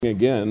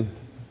Again,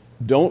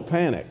 don't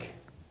panic.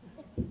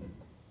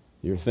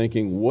 You're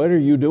thinking, what are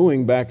you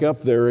doing back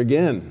up there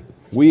again?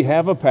 We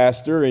have a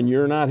pastor and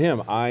you're not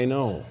him. I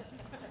know.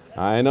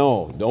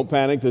 Don't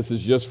panic. This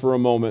is just for a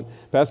moment.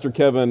 Pastor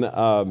Kevin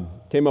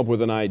came up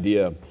with an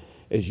idea.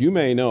 As you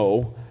may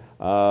know,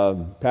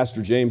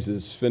 Pastor James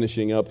is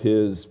finishing up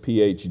his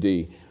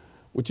PhD,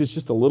 which is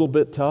just a little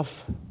bit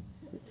tough.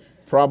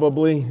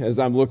 Probably, as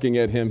I'm looking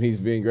at him, he's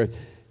being great.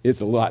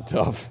 It's a lot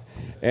tough.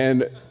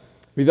 And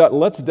we thought,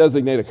 let's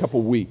designate a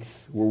couple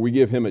weeks where we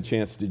give him a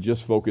chance to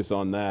just focus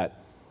on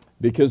that,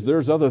 because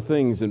there's other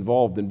things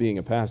involved in being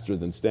a pastor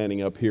than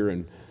standing up here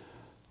and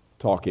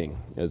talking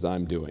as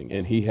I'm doing.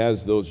 And he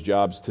has those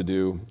jobs to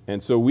do.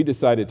 And so we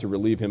decided to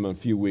relieve him a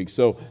few weeks.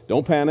 So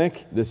don't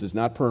panic. This is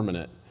not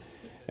permanent.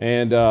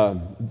 And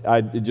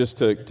just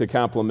to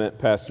compliment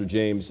Pastor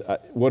James,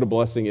 what a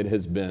blessing it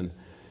has been.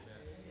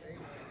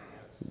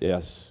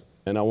 Yes.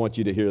 And I want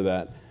you to hear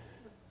that.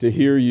 To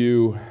hear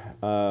you,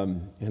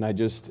 and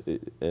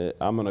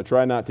I'm going to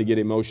try not to get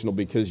emotional,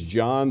 because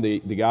John, the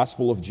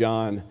Gospel of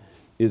John,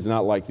 is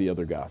not like the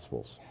other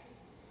Gospels.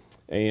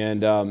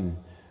 And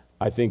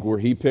I think where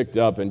he picked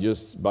up, and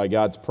just by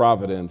God's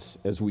providence,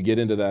 as we get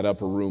into that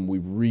upper room, we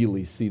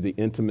really see the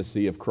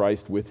intimacy of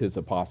Christ with his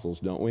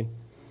apostles, don't we?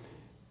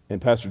 And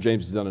Pastor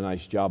James has done a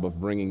nice job of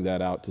bringing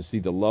that out, to see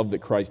the love that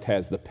Christ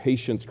has, the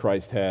patience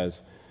Christ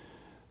has,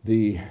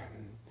 the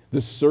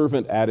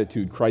servant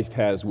attitude Christ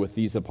has with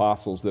these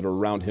apostles that are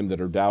around him,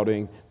 that are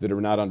doubting, that are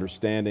not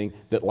understanding,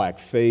 that lack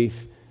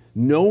faith,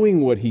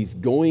 knowing what he's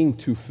going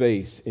to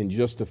face in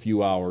just a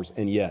few hours,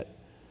 and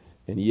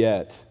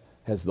yet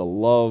has the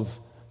love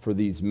for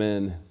these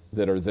men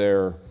that are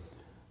there,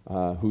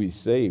 who he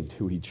saved,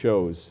 who he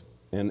chose.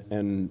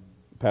 And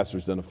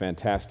Pastor's done a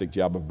fantastic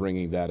job of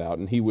bringing that out.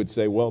 And he would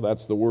say, well,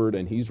 that's the word,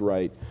 and he's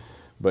right,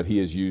 but he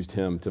has used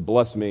him to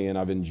bless me, and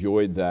I've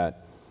enjoyed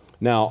that.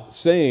 Now,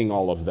 saying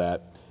all of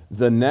that,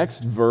 the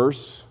next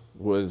verse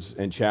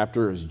and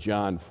chapter is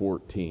John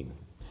 14.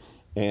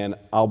 And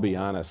I'll be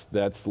honest,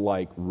 that's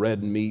like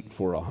red meat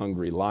for a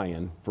hungry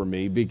lion for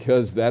me,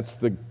 because that's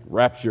the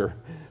rapture,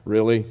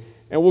 really.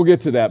 And we'll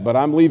get to that, but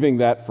I'm leaving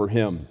that for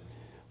him.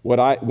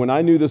 When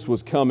I knew this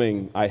was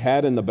coming, I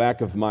had in the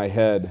back of my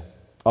head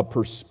a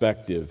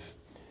perspective.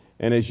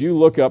 And as you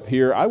look up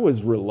here, I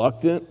was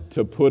reluctant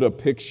to put a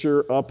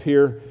picture up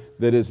here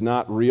that is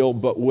not real,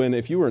 but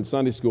if you were in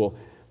Sunday school,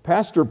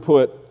 Pastor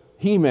put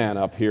He-Man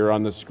up here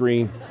on the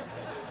screen.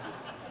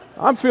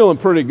 I'm feeling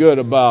pretty good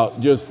about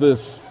just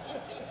this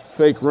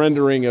fake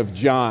rendering of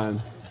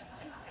John.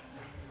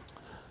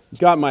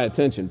 Got my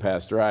attention,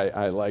 Pastor.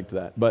 I liked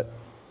that. But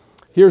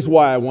here's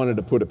why I wanted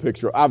to put a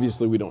picture.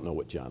 Obviously, we don't know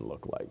what John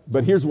looked like.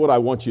 But here's what I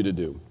want you to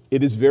do.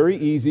 It is very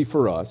easy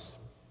for us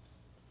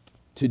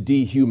to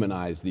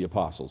dehumanize the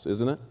apostles,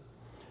 isn't it?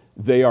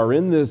 They are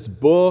in this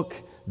book.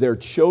 They're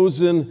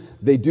chosen.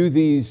 They do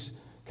these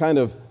kind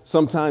of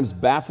sometimes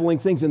baffling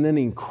things, and then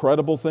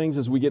incredible things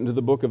as we get into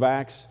the book of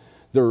Acts.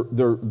 They're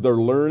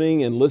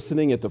learning and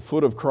listening at the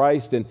foot of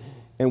Christ, and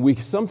we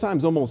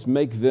sometimes almost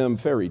make them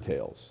fairy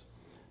tales.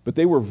 But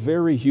they were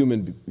very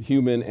human,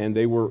 and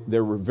they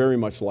were very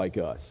much like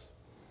us.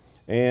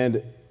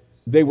 And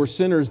they were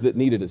sinners that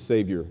needed a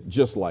Savior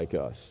just like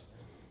us.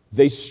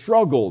 They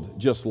struggled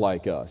just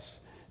like us.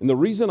 And the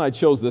reason I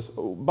chose this,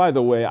 by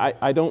the way,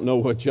 I don't know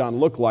what John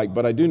looked like,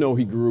 but I do know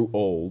he grew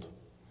old.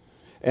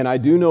 And I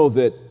do know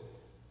that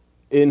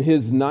in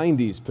his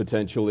 90s,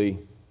 potentially,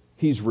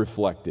 he's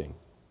reflecting.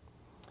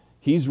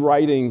 He's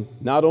writing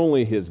not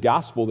only his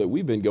gospel that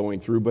we've been going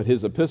through, but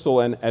his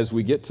epistle. And as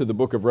we get to the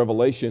book of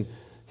Revelation,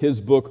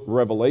 his book,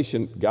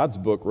 Revelation, God's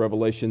book,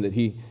 Revelation, that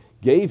he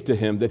gave to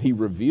him, that he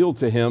revealed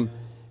to him.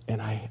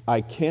 And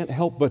I can't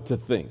help but to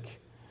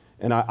think,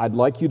 and I'd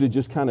like you to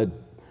just kind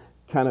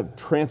of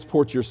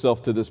transport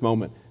yourself to this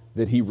moment,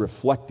 that he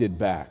reflected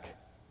back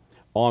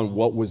on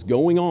what was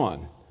going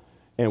on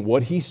and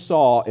what he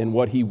saw and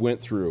what he went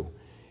through.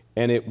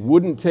 And it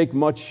wouldn't take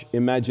much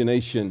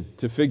imagination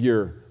to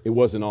figure it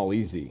wasn't all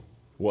easy,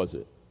 was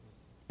it?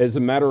 As a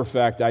matter of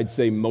fact, I'd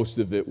say most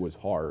of it was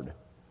hard.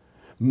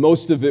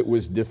 Most of it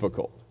was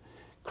difficult.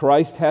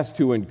 Christ has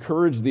to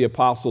encourage the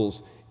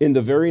apostles in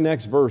the very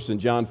next verse in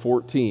John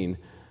 14,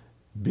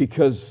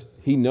 because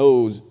he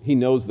knows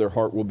their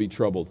heart will be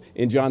troubled.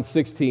 In John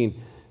 16,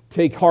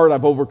 take heart,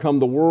 I've overcome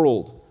the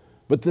world.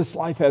 But this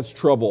life has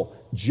trouble.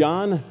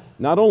 John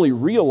not only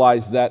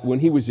realized that when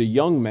he was a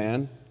young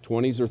man,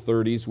 20s or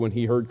 30s, when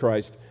he heard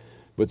Christ,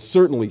 but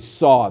certainly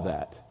saw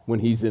that when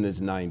he's in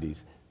his 90s,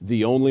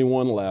 the only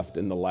one left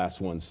and the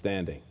last one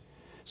standing.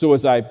 So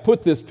as I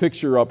put this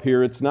picture up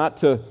here, it's not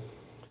to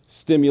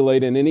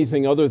stimulate in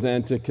anything other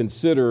than to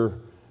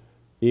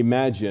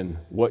imagine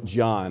what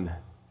John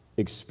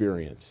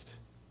experienced.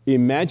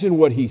 Imagine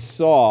what he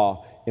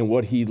saw and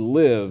what he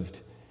lived,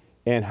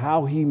 and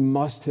how he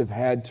must have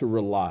had to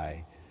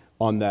rely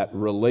on that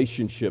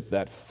relationship,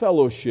 that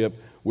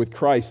fellowship with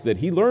Christ that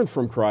he learned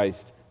from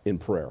Christ in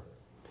prayer.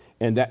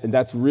 And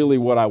that's really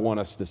what I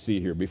want us to see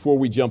here. Before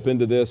we jump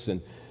into this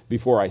and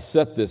before I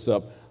set this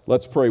up,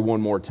 let's pray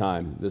one more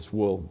time. This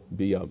will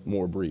be a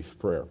more brief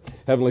prayer.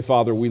 Heavenly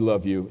Father, we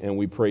love you and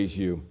we praise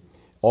you.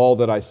 All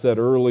that I said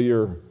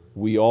earlier,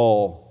 we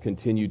all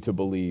continue to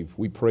believe.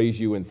 We praise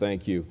you and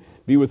thank you.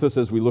 Be with us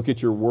as we look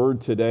at your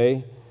word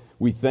today.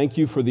 We thank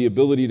you for the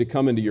ability to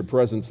come into your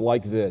presence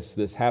like this.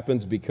 This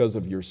happens because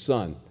of your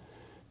Son,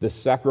 the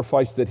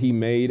sacrifice that he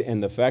made,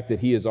 and the fact that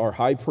he is our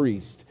high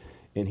priest,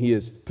 and he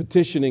is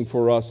petitioning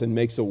for us and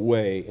makes a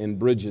way and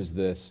bridges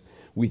this.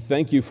 We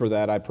thank you for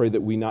that. I pray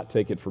that we not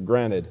take it for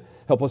granted.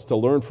 Help us to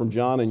learn from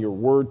John and your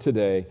word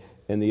today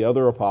and the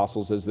other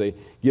apostles as they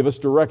give us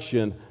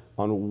direction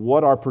on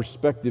what our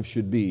perspective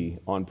should be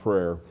on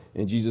prayer.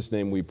 In Jesus'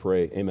 name we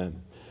pray,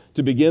 amen.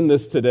 To begin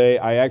this today,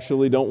 I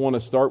actually don't want to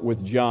start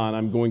with John.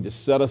 I'm going to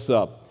set us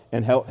up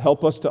and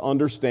help us to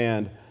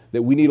understand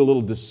that we need a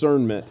little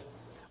discernment.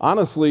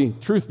 Honestly,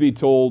 truth be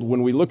told,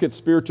 when we look at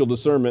spiritual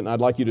discernment, and I'd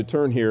like you to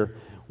turn here,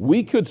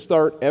 we could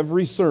start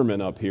every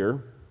sermon up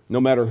here,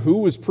 no matter who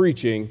was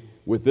preaching,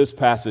 with this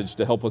passage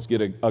to help us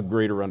get a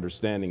greater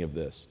understanding of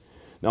this.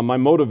 Now, my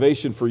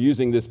motivation for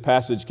using this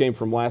passage came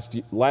from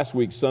last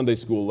week's Sunday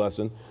school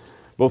lesson.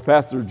 Both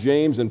Pastor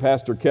James and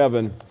Pastor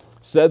Kevin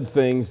said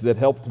things that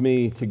helped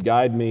me to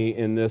guide me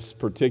in this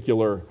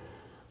particular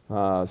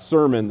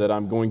sermon that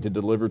I'm going to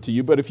deliver to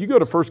you. But if you go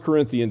to 1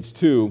 Corinthians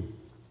 2,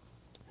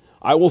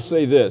 I will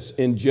say this,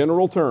 in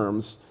general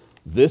terms,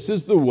 this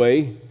is the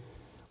way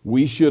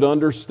we should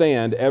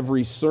understand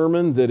every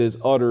sermon that is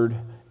uttered,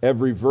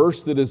 every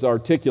verse that is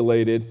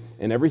articulated,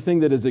 and everything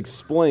that is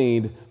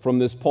explained from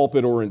this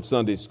pulpit or in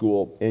Sunday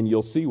school. And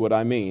you'll see what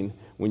I mean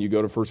when you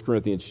go to 1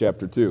 Corinthians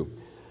chapter 2.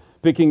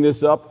 Picking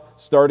this up,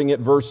 starting at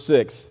verse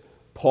 6,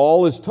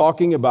 Paul is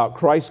talking about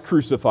Christ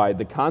crucified,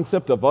 the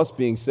concept of us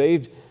being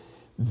saved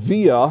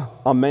via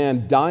a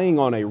man dying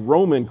on a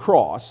Roman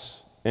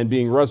cross and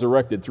being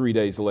resurrected 3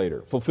 days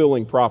later,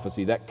 fulfilling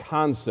prophecy. That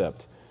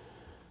concept,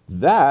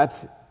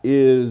 that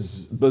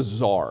is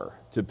bizarre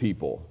to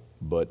people,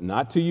 but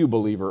not to you,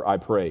 believer, I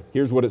pray.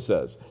 Here's what it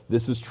says.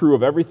 This is true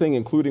of everything,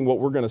 including what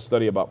we're going to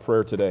study about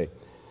prayer today.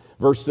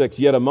 Verse 6,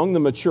 yet among the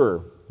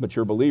mature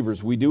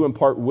believers, we do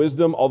impart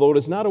wisdom, although it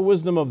is not a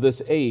wisdom of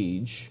this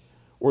age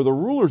or the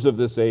rulers of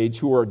this age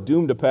who are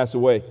doomed to pass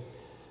away.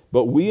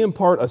 But we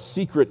impart a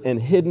secret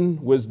and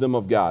hidden wisdom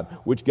of God,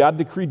 which God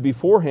decreed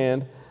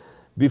beforehand,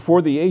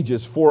 before the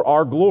ages, for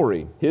our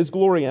glory, his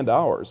glory and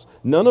ours.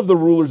 None of the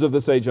rulers of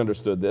this age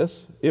understood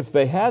this. If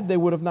they had, they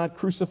would have not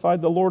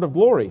crucified the Lord of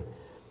glory.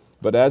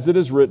 But as it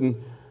is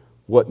written,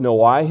 what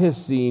no eye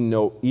has seen,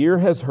 no ear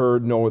has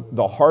heard, nor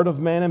the heart of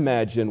man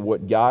imagined,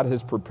 what God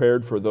has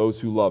prepared for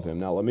those who love him.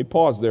 Now let me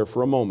pause there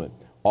for a moment.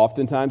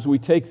 Oftentimes we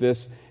take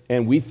this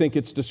and we think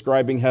it's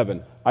describing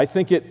heaven. I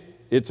think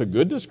it's a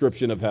good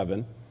description of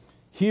heaven.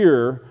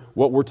 Here,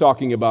 what we're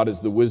talking about is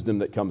the wisdom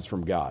that comes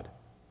from God.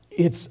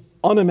 It's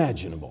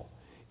unimaginable.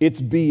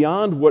 It's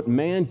beyond what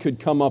man could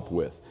come up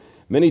with.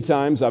 Many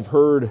times I've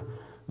heard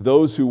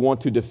those who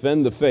want to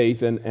defend the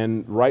faith,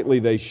 and rightly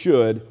they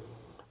should,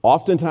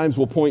 oftentimes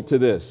will point to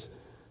this.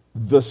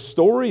 The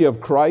story of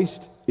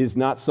Christ is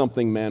not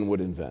something man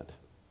would invent.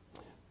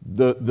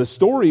 The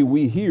story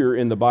we hear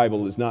in the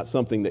Bible is not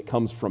something that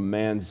comes from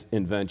man's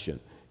invention.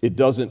 It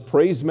doesn't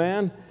praise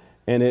man,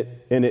 and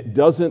it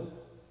doesn't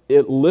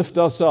lift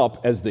us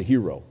up as the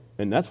hero.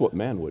 And that's what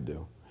man would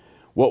do.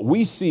 What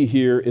we see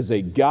here is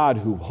a God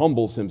who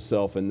humbles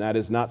himself, and that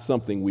is not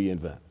something we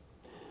invent.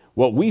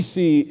 What we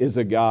see is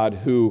a God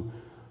who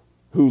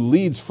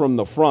leads from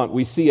the front.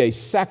 We see a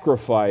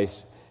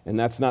sacrifice, and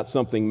that's not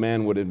something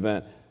man would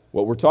invent.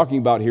 What we're talking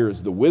about here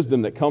is the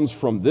wisdom that comes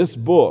from this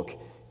book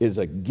is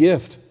a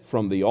gift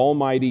from the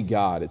Almighty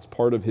God. It's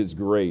part of his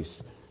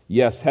grace.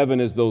 Yes, heaven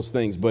is those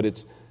things, but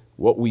it's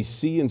what we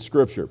see in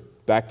Scripture.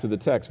 Back to the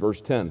text,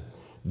 verse 10.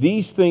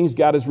 These things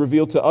God has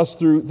revealed to us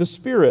through the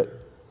Spirit.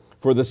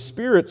 For the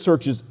Spirit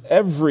searches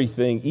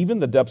everything, even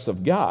the depths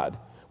of God.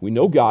 We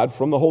know God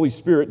from the Holy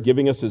Spirit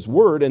giving us his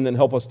word and then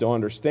help us to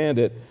understand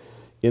it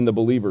in the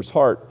believer's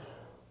heart.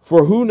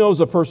 For who knows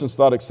a person's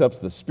thought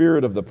except the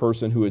spirit of the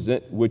person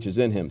which is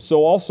in him?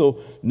 So also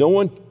no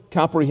one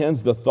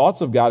comprehends the thoughts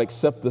of God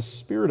except the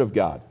Spirit of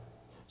God.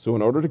 So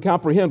in order to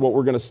comprehend what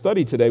we're going to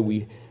study today,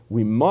 we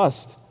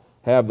must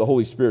have the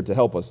Holy Spirit to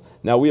help us.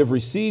 Now we have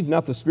received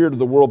not the spirit of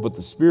the world, but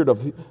the Spirit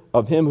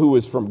of him who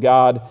is from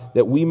God,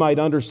 that we might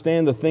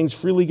understand the things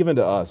freely given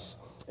to us.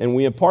 And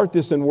we impart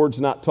this in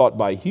words not taught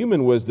by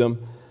human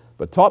wisdom,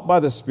 but taught by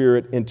the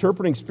Spirit,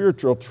 interpreting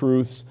spiritual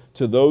truths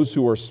to those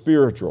who are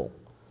spiritual.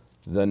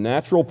 The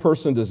natural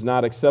person does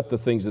not accept the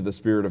things of the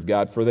Spirit of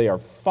God, for they are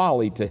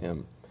folly to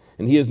him,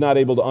 and he is not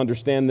able to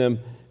understand them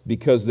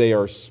because they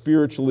are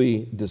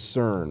spiritually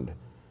discerned.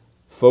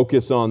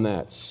 Focus on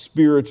that,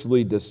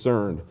 spiritually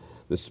discerned.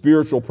 The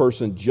spiritual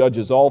person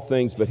judges all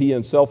things, but he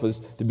himself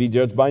is to be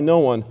judged by no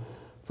one.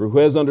 For who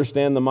has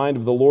understand the mind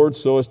of the Lord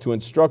so as to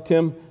instruct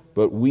him?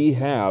 But we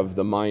have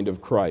the mind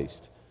of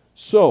Christ.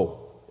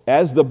 So,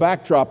 as the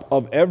backdrop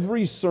of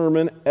every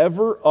sermon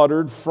ever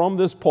uttered from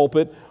this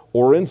pulpit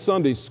or in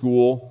Sunday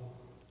school,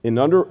 in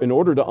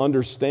order to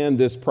understand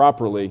this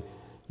properly,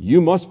 you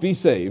must be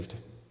saved,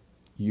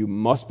 you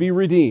must be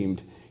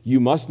redeemed, You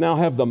must now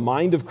have the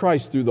mind of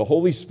Christ through the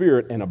Holy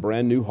Spirit and a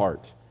brand new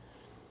heart.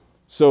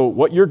 So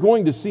what you're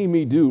going to see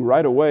me do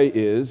right away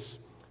is,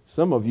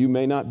 some of you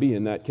may not be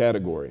in that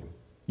category.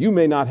 You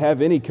may not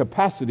have any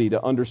capacity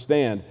to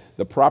understand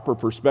the proper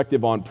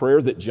perspective on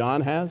prayer that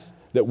John has,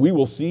 that we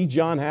will see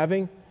John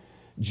having.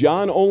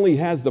 John only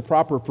has the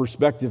proper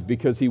perspective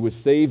because he was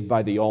saved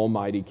by the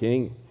Almighty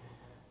King.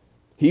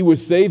 He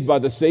was saved by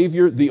the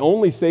Savior, the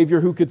only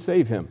Savior who could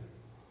save him.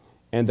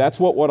 And that's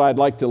what I'd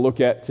like to look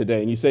at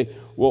today. And you say,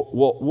 well,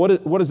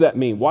 what does that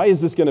mean? Why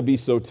is this going to be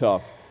so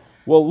tough?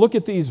 Well, look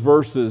at these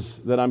verses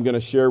that I'm going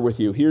to share with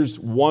you. Here's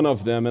one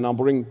of them, and I'll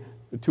bring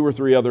 2 or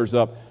 3 others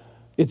up.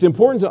 It's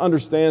important to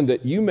understand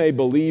that you may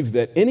believe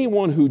that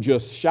anyone who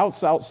just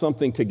shouts out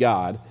something to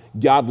God,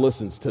 God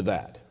listens to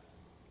that.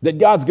 That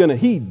God's going to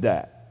heed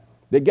that.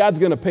 That God's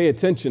going to pay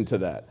attention to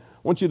that. I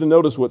want you to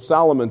notice what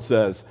Solomon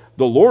says.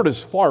 The Lord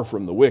is far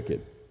from the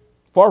wicked,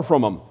 far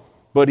from them,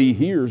 but he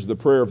hears the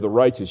prayer of the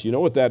righteous. You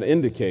know what that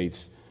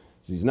indicates?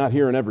 He's not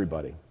hearing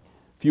everybody. A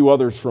few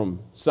others from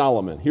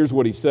Solomon. Here's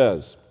what he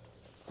says.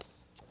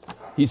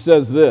 He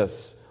says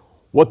this,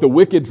 what the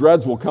wicked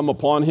dreads will come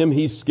upon him.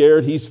 He's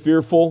scared, he's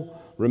fearful.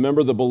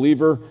 Remember, the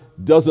believer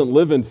doesn't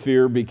live in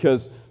fear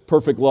because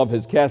perfect love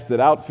has casted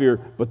out fear,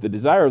 but the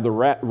desire of the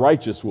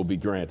righteous will be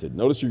granted.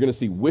 Notice you're going to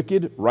see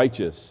wicked,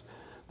 righteous.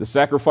 The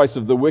sacrifice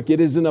of the wicked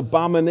is an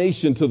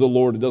abomination to the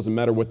Lord. It doesn't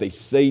matter what they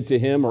say to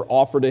him or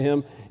offer to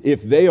him.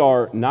 If they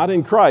are not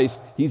in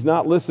Christ, he's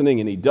not listening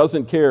and he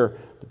doesn't care.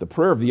 But the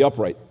prayer of the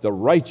upright, the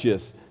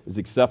righteous, is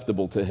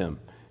acceptable to him.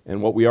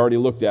 And what we already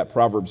looked at,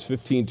 Proverbs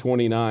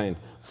 15:29,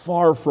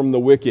 far from the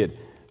wicked,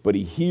 but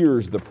he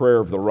hears the prayer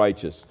of the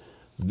righteous.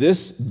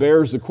 This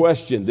bears a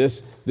question.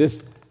 This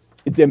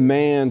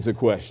demands a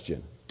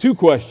question. 2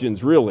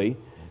 questions, really,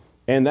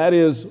 and that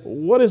is,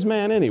 what is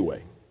man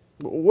anyway?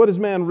 What is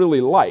man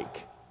really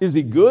like? Is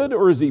he good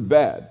or is he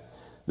bad?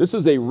 This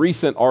is a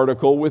recent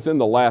article within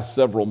the last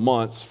several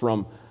months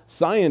from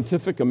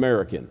Scientific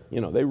American.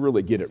 You know, they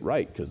really get it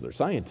right because they're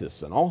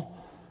scientists and all.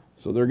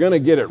 So they're going to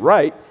get it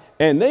right.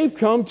 And they've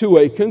come to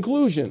a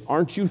conclusion.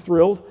 Aren't you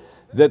thrilled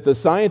that the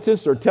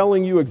scientists are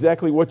telling you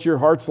exactly what your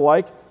heart's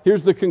like?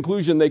 Here's the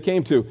conclusion they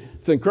came to.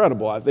 It's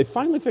incredible. They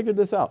finally figured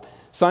this out.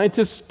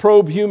 Scientists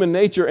probe human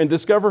nature and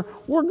discover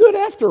we're good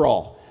after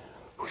all.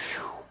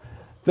 Whew.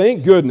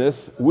 Thank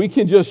goodness we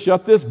can just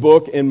shut this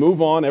book and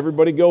move on.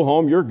 Everybody go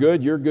home. You're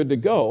good to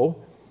go.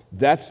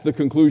 That's the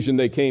conclusion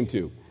they came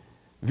to.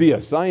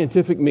 Via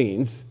scientific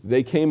means,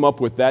 they came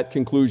up with that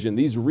conclusion.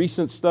 These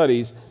recent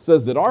studies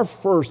says that our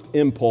first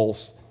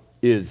impulse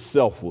is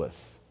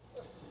selfless.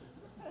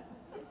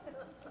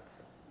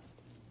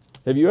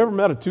 Have you ever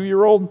met a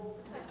 2-year-old?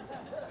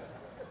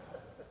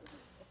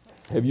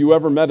 Have you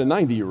ever met a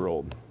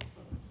 90-year-old?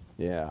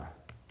 Yeah.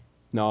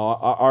 No,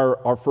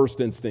 our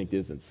first instinct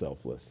isn't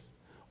selfless.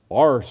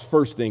 Our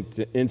first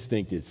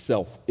instinct is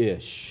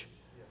selfish.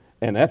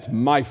 And that's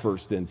my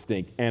first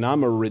instinct. And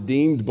I'm a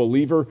redeemed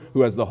believer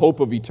who has the hope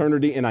of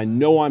eternity, and I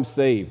know I'm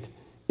saved.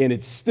 And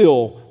it's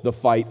still the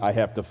fight I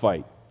have to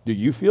fight. Do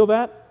you feel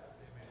that?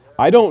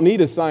 I don't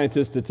need a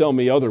scientist to tell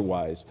me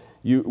otherwise.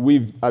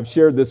 I've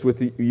shared this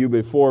with you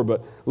before,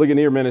 but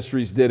Ligonier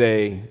Ministries did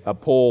a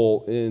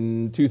poll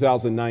in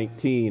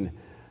 2019,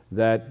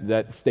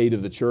 that state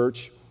of the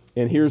church.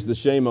 And here's the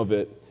shame of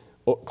it.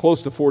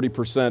 Close to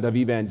 40% of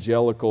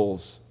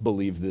evangelicals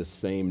believe this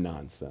same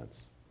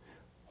nonsense.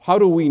 How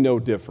do we know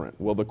different?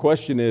 Well, the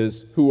question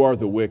is, who are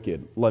the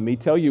wicked? Let me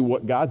tell you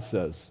what God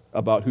says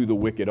about who the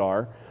wicked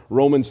are.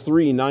 Romans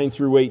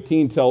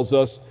 3:9-18 tells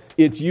us,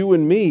 it's you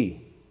and me.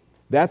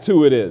 That's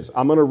who it is.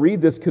 I'm going to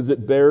read this because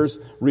it bears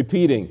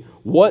repeating.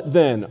 What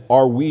then?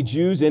 Are we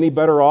Jews any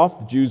better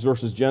off? Jews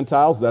versus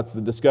Gentiles, that's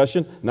the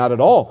discussion. Not at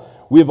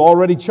all. We have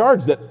already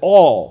charged that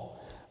all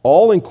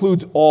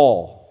includes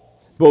all.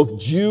 Both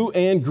Jew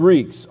and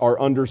Greeks are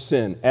under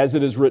sin. As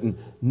it is written,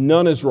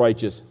 none is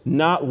righteous,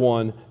 not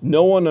one.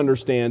 No one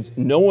understands.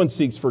 No one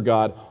seeks for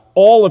God.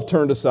 All have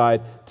turned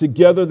aside.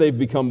 Together they've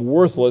become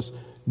worthless.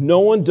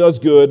 No one does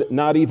good,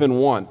 not even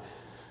one.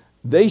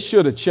 They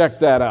should have checked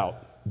that out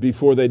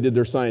before they did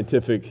their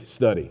scientific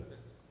study.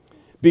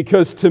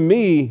 Because to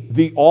me,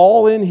 the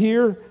all in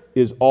here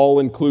is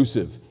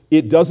all-inclusive.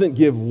 It doesn't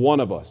give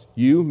one of us,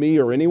 you, me,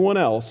 or anyone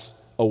else,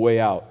 a way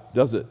out,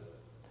 does it?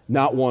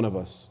 Not one of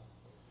us.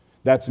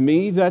 That's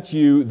me, that's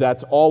you,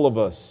 that's all of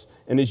us.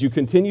 And as you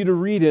continue to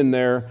read in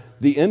there,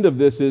 the end of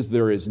this is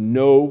there is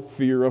no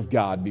fear of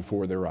God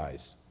before their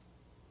eyes.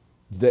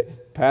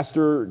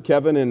 Pastor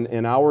Kevin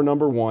in hour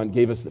number 1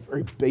 gave us the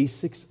very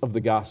basics of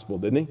the gospel,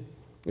 didn't he?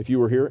 If you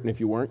were here, and if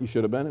you weren't, you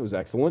should have been. It was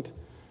excellent.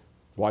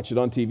 Watch it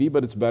on TV,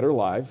 but it's better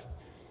live.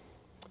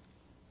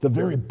 The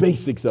very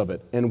basics of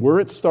it. And where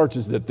it starts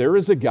is that there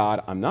is a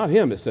God, I'm not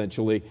him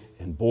essentially,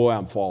 and boy,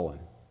 I'm fallen.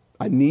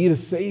 I need a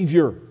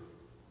Savior.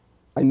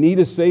 I need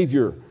a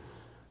Savior.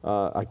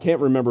 I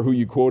can't remember who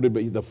you quoted,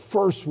 but the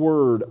first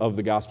word of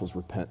the gospel is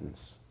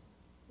repentance.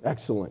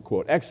 Excellent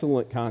quote.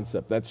 Excellent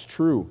concept. That's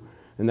true.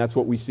 And that's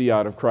what we see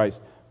out of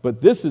Christ. But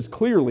this is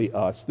clearly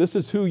us. This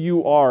is who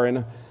you are.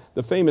 And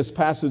the famous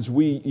passage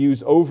we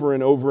use over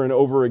and over and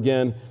over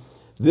again.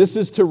 This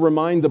is to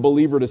remind the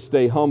believer to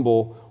stay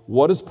humble.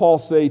 What does Paul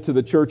say to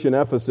the church in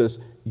Ephesus?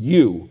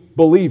 You,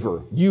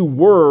 believer, you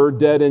were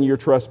dead in your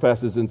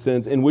trespasses and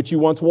sins in which you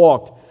once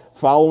walked,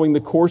 following the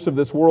course of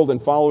this world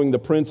and following the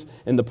prince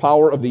and the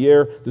power of the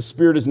air. The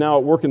Spirit is now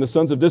at work in the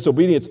sons of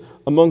disobedience,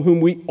 among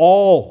whom we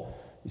all,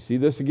 you see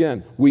this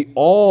again, we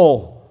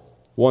all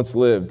once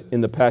lived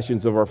in the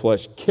passions of our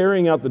flesh,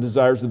 carrying out the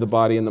desires of the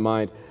body and the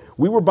mind.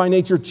 We were by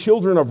nature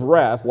children of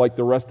wrath like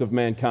the rest of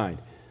mankind.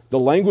 The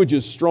language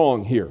is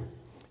strong here.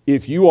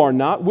 If you are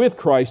not with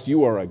Christ,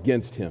 you are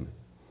against him.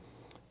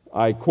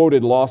 I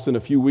quoted Lawson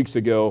a few weeks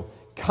ago,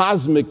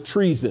 cosmic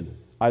treason.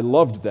 I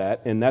loved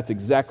that, and that's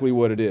exactly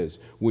what it is.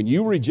 When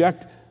you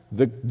reject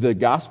the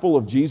gospel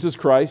of Jesus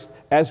Christ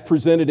as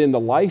presented in the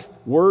life,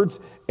 words,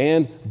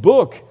 and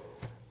book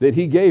that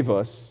he gave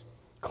us,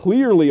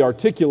 clearly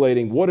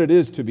articulating what it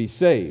is to be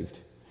saved,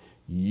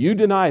 you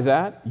deny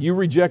that, you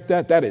reject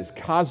that, that is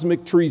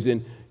cosmic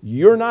treason.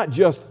 You're not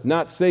just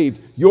not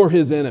saved, you're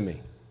his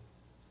enemy.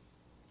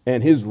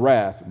 And his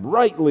wrath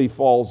rightly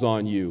falls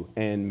on you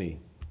and me.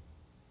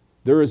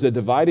 There is a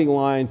dividing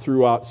line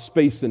throughout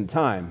space and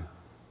time,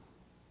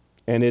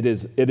 and it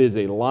is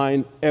a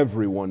line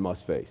everyone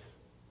must face.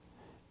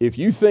 If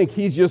you think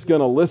he's just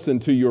going to listen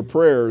to your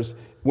prayers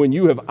when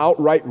you have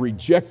outright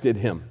rejected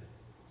him,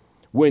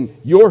 when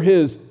you're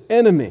his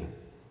enemy,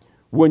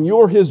 when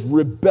you're his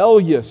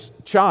rebellious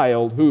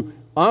child who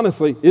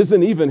honestly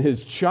isn't even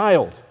his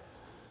child,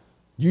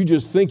 you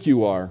just think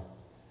you are,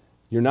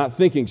 you're not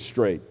thinking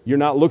straight. You're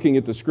not looking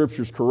at the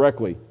scriptures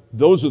correctly.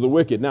 Those are the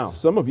wicked. Now,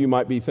 some of you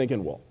might be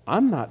thinking, well,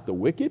 I'm not the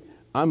wicked.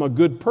 I'm a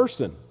good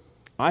person.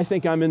 I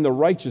think I'm in the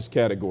righteous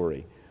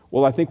category.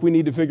 Well, I think we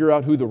need to figure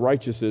out who the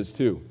righteous is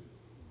too.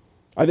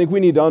 I think we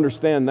need to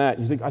understand that.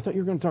 You think, I thought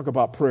you were going to talk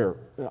about prayer.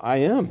 I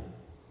am.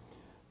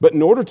 But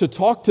in order to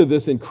talk to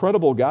this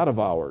incredible God of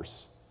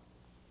ours,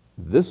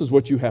 this is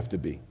what you have to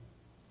be.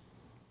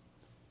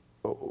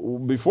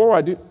 Before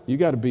I do, you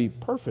got to be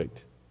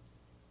perfect.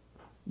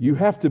 You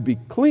have to be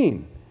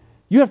clean.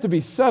 You have to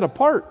be set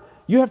apart.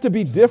 You have to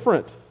be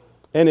different.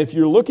 And if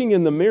you're looking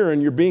in the mirror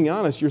and you're being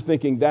honest, you're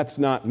thinking, that's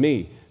not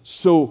me.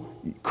 So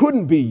it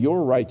couldn't be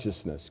your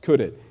righteousness, could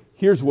it?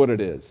 Here's what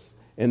it is.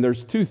 And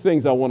there's two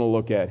things I want to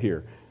look at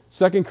here.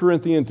 2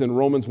 Corinthians and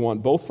Romans 1,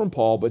 both from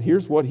Paul, but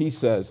here's what he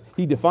says.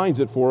 He defines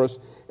it for us.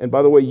 And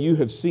by the way, you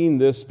have seen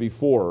this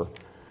before.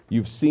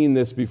 You've seen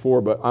this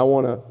before, but I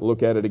want to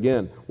look at it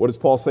again. What does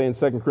Paul say in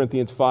 2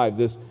 Corinthians 5,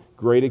 this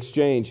great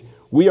exchange?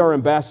 We are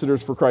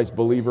ambassadors for Christ,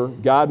 believer,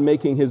 God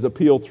making his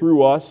appeal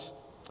through us.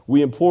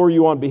 We implore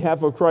you on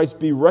behalf of Christ,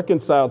 be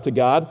reconciled to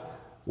God.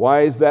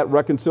 Why is that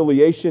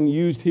reconciliation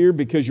used here?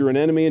 Because you're an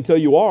enemy until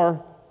you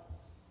are.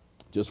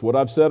 Just what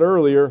I've said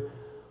earlier.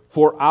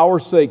 For our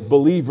sake,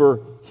 believer,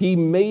 he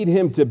made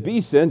him to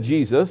be sin,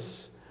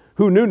 Jesus,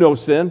 who knew no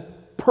sin,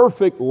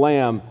 perfect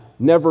lamb,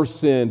 never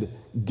sinned,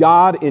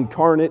 God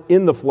incarnate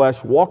in the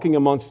flesh, walking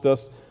amongst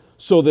us,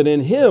 so that in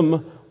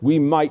him we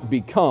might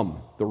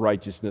become the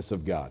righteousness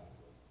of God.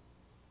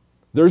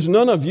 There's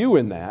none of you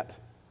in that.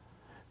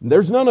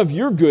 There's none of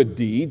your good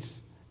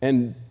deeds,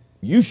 and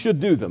you should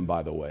do them,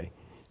 by the way,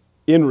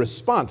 in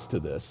response to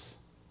this,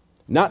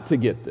 not to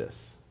get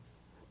this.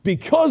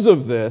 Because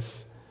of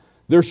this,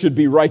 there should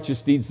be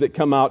righteous deeds that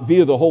come out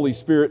via the Holy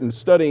Spirit and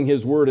studying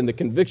his word and the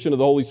conviction of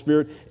the Holy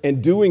Spirit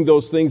and doing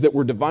those things that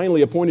were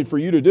divinely appointed for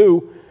you to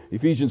do,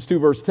 Ephesians 2,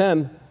 verse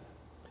 10.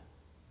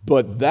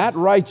 But that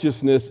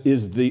righteousness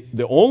is the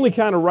only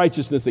kind of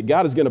righteousness that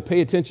God is going to pay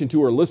attention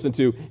to or listen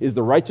to is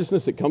the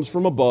righteousness that comes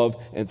from above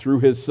and through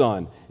his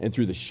Son and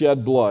through the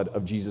shed blood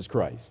of Jesus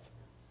Christ.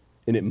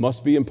 And it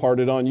must be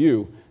imparted on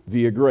you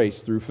via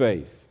grace through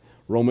faith.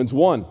 Romans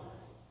 1,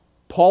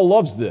 Paul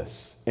loves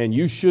this, and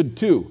you should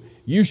too.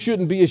 You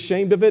shouldn't be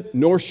ashamed of it,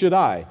 nor should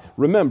I.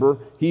 Remember,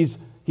 he's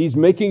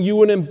making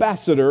you an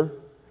ambassador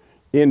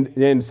in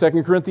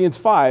 2 Corinthians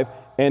 5,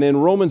 and in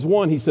Romans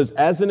 1, he says,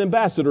 as an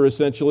ambassador,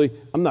 essentially,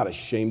 I'm not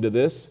ashamed of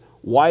this.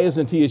 Why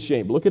isn't he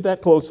ashamed? Look at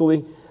that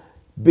closely.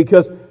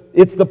 Because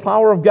it's the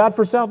power of God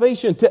for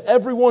salvation to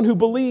everyone who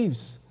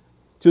believes.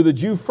 To the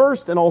Jew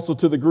first, and also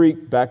to the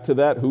Greek. Back to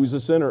that, who's a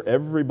sinner?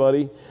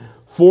 Everybody.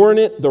 For in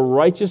it, the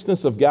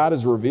righteousness of God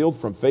is revealed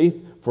from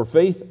faith. For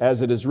faith,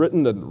 as it is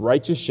written, the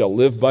righteous shall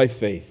live by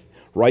faith.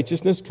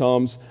 Righteousness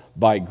comes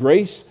by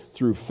grace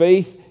through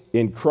faith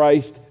in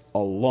Christ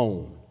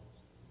alone.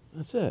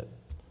 That's it.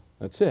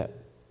 That's it.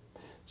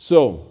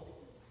 So,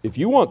 if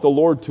you want the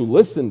Lord to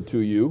listen to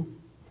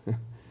you,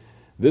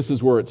 this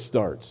is where it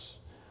starts.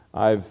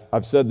 I've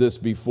said this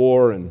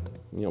before, and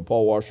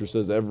Paul Washer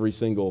says every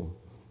single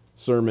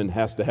sermon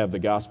has to have the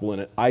gospel in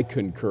it. I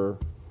concur.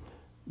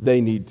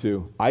 They need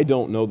to. I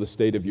don't know the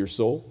state of your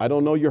soul. I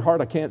don't know your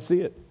heart. I can't see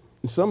it.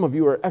 And some of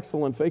you are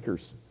excellent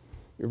fakers.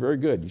 You're very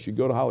good. You should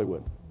go to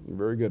Hollywood. You're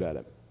very good at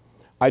it.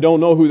 I don't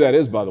know who that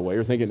is, by the way.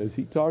 You're thinking, is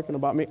he talking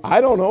about me?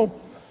 I don't know.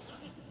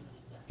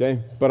 Okay,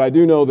 but I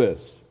do know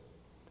this.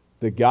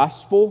 The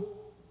gospel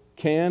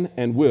can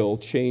and will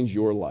change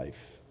your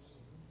life.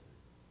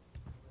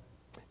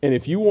 And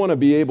if you want to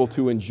be able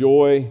to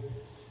enjoy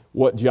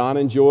what John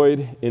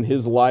enjoyed in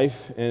his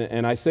life,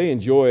 and I say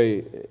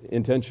enjoy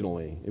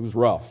intentionally. It was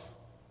rough.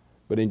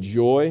 But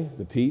enjoy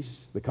the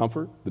peace, the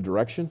comfort, the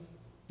direction,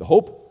 the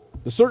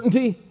hope, the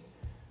certainty.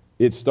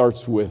 It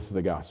starts with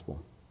the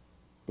gospel.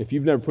 If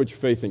you've never put your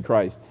faith in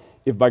Christ,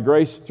 if by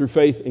grace through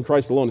faith in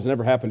Christ alone has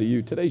never happened to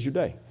you, today's your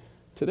day.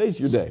 Today's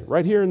your day.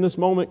 Right here in this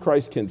moment,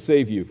 Christ can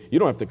save you. You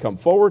don't have to come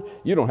forward.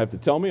 You don't have to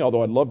tell me,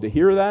 although I'd love to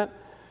hear that.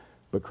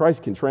 But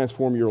Christ can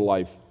transform your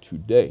life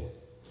today.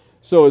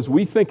 So as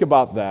we think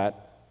about that,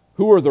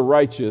 who are the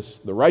righteous?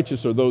 The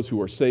righteous are those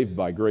who are saved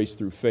by grace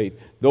through faith.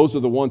 Those are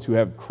the ones who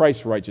have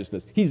Christ's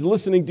righteousness. He's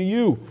listening to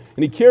you,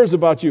 and he cares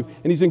about you,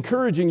 and he's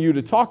encouraging you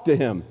to talk to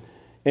him.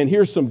 And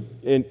here's some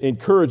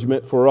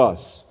encouragement for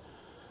us.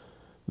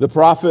 The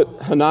prophet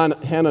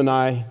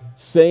Hanani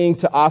saying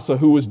to Asa,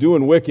 who was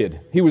doing wicked,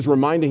 he was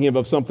reminding him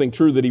of something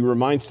true that he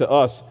reminds to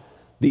us.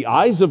 The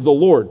eyes of the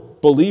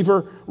Lord,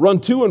 believer,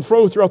 run to and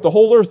fro throughout the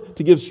whole earth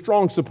to give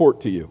strong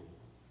support to you.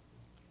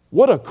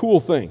 What a cool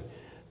thing.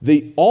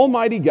 The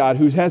Almighty God,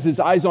 who has his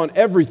eyes on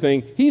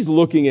everything, he's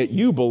looking at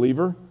you,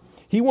 believer.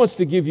 He wants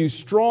to give you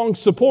strong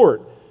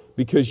support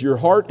because your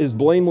heart is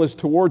blameless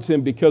towards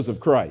him because of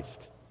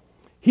Christ.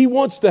 He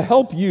wants to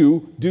help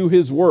you do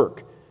his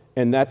work,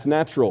 and that's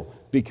natural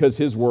because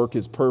his work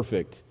is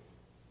perfect.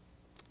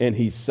 And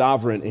he's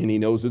sovereign, and he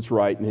knows it's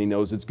right, and he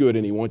knows it's good,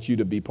 and he wants you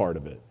to be part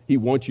of it. He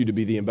wants you to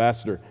be the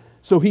ambassador.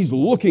 So he's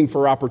looking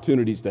for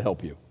opportunities to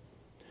help you.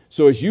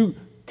 So as you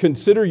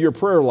consider your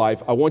prayer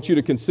life, I want you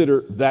to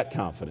consider that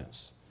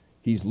confidence.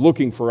 He's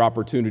looking for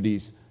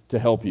opportunities to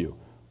help you.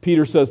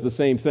 Peter says the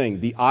same thing.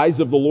 The eyes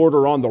of the Lord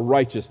are on the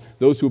righteous,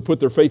 those who put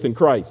their faith in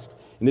Christ.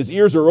 And his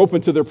ears are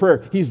open to their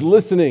prayer. He's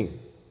listening.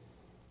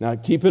 Now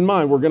keep in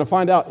mind, we're going to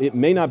find out it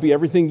may not be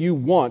everything you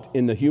want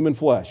in the human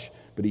flesh,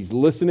 but he's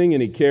listening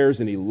and he cares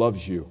and he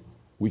loves you.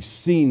 We've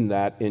seen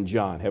that in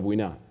John, have we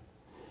not?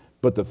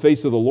 But the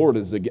face of the Lord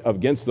is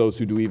against those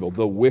who do evil,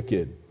 the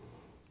wicked.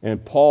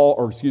 And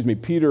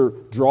Peter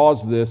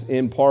draws this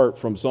in part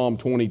from Psalm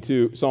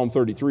 33. Psalm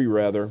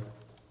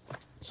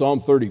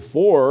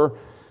 34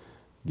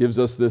 gives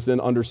us this in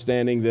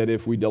understanding that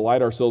if we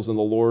delight ourselves in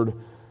the Lord,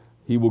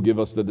 he will give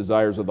us the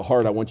desires of the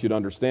heart. I want you to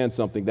understand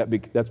something.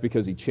 That's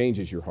because he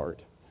changes your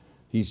heart.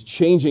 He's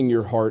changing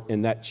your heart,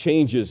 and that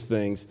changes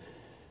things.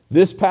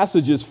 This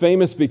passage is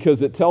famous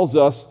because it tells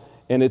us,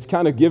 and it's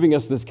kind of giving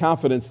us this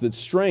confidence that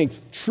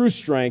true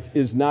strength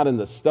is not in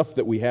the stuff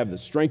that we have, the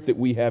strength that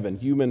we have in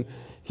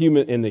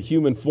the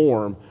human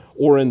form,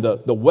 or in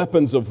the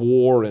weapons of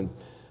war and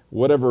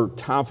whatever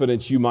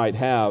confidence you might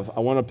have. I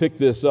want to pick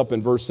this up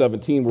in verse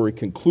 17 where he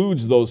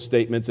concludes those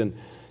statements, and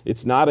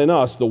it's not in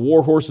us. The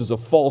war horse is a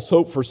false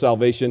hope for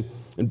salvation,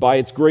 and by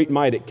its great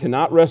might it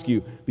cannot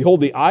rescue.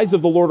 Behold, the eyes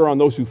of the Lord are on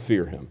those who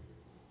fear him,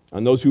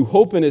 on those who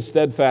hope in his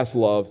steadfast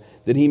love,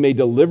 that he may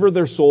deliver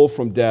their soul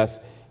from death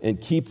and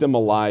keep them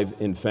alive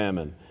in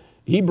famine.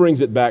 He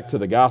brings it back to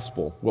the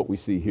gospel. What we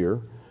see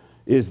here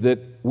is that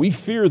we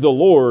fear the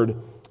Lord,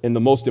 and the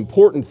most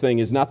important thing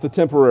is not the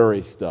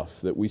temporary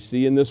stuff that we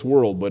see in this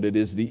world, but it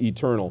is the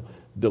eternal,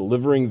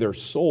 delivering their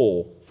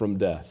soul from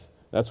death.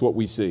 That's what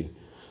we see.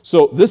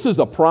 So this is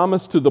a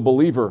promise to the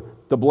believer,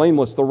 the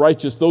blameless, the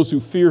righteous, those who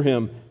fear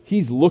him.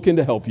 He's looking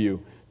to help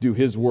you do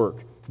his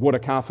work. What a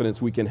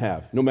confidence we can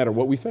have, no matter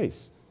what we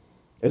face.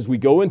 As we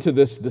go into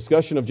this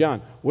discussion of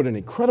John, what an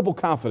incredible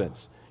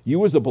confidence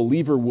you as a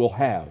believer will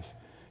have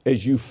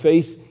as you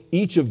face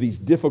each of these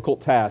difficult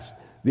tasks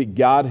that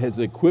God has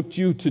equipped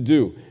you to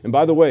do. And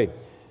by the way,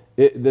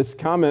 this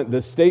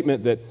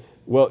statement that,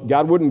 well,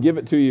 God wouldn't give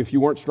it to you if you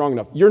weren't strong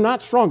enough. You're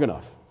not strong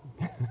enough.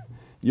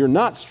 You're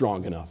not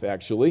strong enough,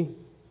 actually.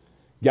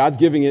 God's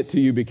giving it to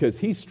you because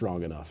he's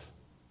strong enough.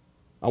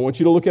 I want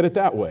you to look at it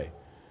that way.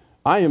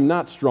 I am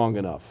not strong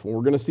enough. And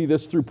we're going to see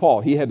this through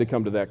Paul. He had to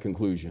come to that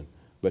conclusion.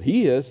 But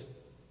he is.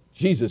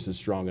 Jesus is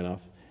strong enough.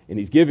 And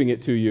he's giving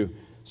it to you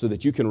so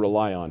that you can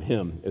rely on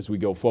him as we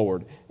go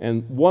forward.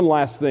 And one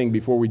last thing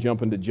before we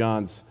jump into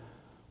John's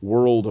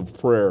world of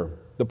prayer.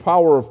 The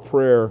power of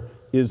prayer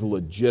is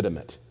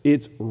legitimate.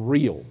 It's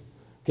real.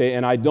 Okay,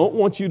 and I don't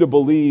want you to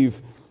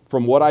believe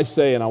from what I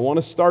say, and I want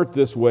to start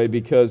this way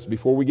because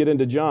before we get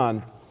into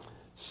John,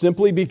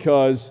 simply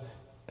because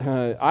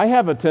I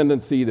have a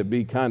tendency to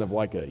be kind of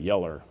like a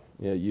yeller.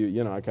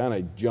 I kind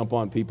of jump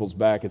on people's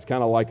back. It's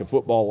kind of like a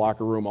football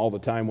locker room all the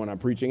time when I'm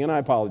preaching, and I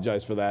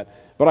apologize for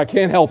that, but I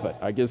can't help it.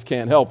 I just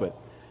can't help it.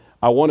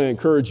 I want to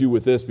encourage you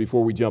with this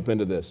before we jump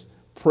into this.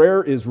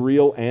 Prayer is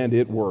real and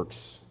it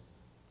works.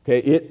 Okay,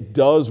 it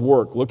does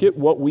work. Look at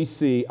what we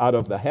see out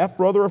of the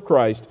half-brother of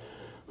Christ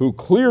who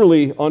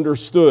clearly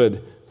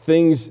understood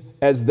things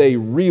as they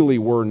really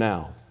were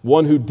now.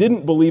 One who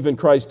didn't believe in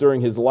Christ during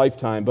his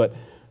lifetime, but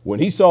when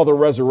he saw the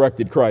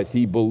resurrected Christ,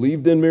 he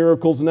believed in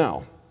miracles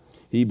now.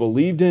 He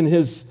believed in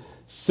his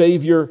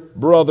Savior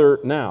brother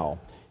now.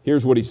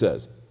 Here's what he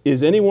says.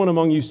 Is anyone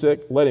among you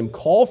sick? Let him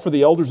call for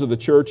the elders of the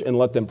church and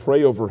let them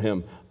pray over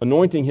him,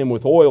 anointing him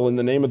with oil in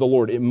the name of the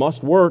Lord. It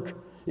must work.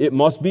 It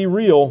must be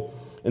real.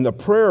 And the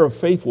prayer of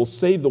faith will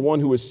save the one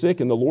who is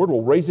sick, and the Lord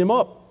will raise him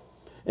up.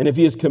 And if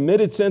he has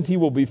committed sins, he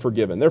will be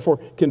forgiven. Therefore,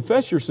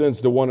 confess your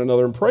sins to one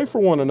another and pray for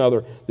one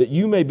another that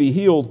you may be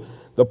healed.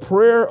 The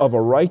prayer of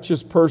a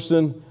righteous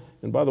person,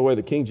 and by the way,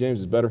 the King James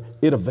is better,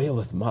 it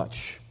availeth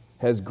much,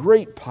 has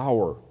great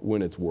power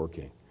when it's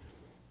working.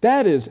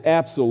 That is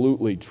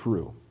absolutely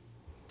true.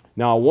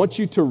 Now, I want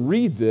you to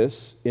read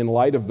this in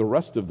light of the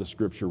rest of the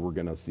scripture we're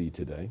going to see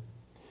today.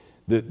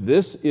 That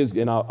this is,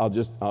 and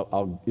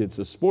it's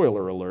a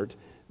spoiler alert,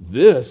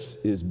 this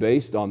is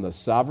based on the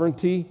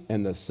sovereignty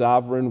and the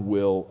sovereign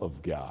will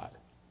of God.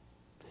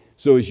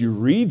 So as you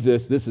read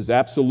this, this is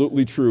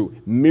absolutely true.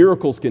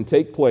 Miracles can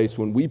take place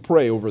when we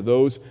pray over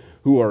those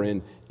who are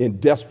in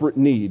desperate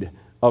need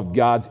of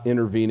God's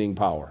intervening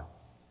power.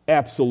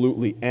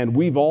 Absolutely. And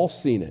we've all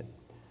seen it.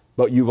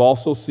 But you've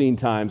also seen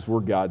times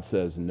where God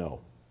says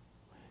no.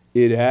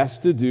 It has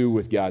to do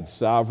with God's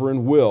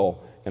sovereign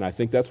will, and I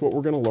think that's what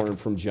we're going to learn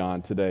from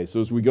John today.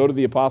 So as we go to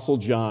the Apostle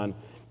John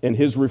and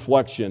his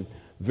reflection,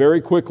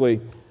 very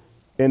quickly,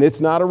 and it's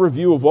not a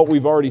review of what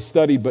we've already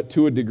studied, but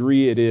to a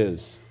degree it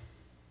is.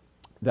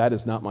 That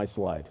is not my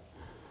slide.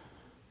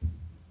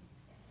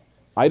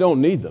 I don't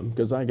need them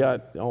because I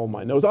got all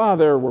my notes.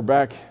 There, we're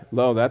back.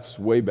 No, that's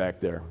way back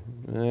there.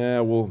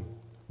 We'll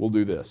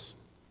do this.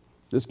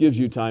 This gives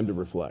you time to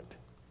reflect,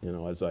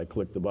 as I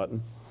click the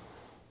button.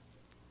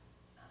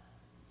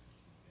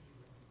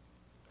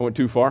 I went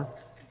too far?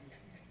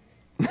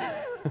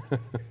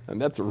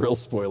 And that's a real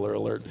spoiler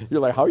alert.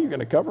 You're like, how are you going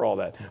to cover all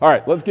that? All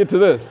right, let's get to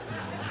this.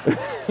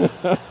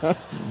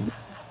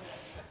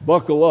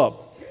 Buckle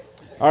up.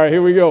 All right,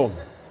 here we go.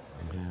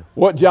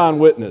 What John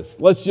witnessed.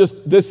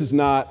 This is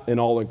not an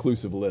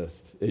all-inclusive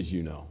list, as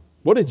you know.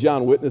 What did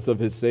John witness of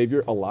his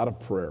Savior? A lot of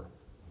prayer.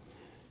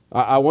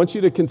 I want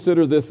you to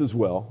consider this as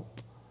well.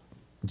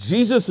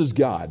 Jesus is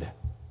God,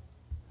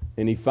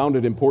 and he found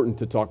it important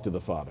to talk to the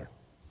Father,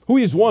 who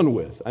he's one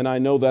with. And I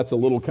know that's a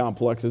little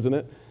complex, isn't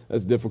it?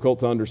 That's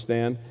difficult to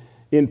understand.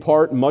 In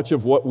part, much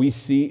of what we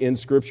see in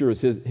Scripture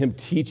is him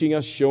teaching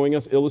us, showing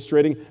us,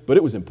 illustrating, but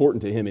it was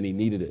important to him and he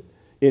needed it.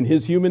 In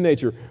his human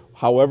nature,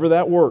 however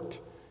that worked,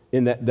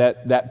 in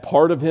that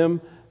part of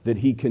him that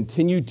he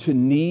continued to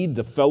need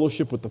the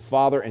fellowship with the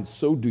Father, and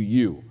so do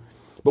you.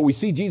 But we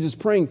see Jesus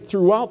praying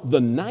throughout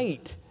the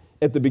night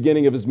at the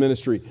beginning of his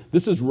ministry.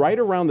 This is right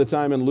around the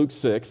time in Luke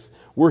 6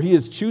 where he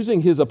is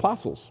choosing his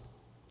apostles,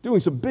 doing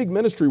some big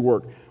ministry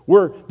work,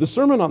 where the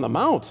Sermon on the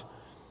Mount,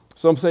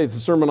 some say the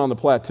Sermon on the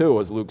Plateau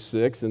is Luke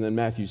 6, and then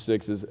Matthew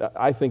 6 is,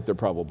 I think they're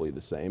probably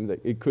the same.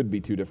 It could be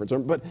two different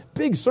sermons, but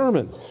big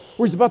sermon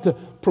where he's about to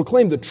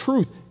proclaim the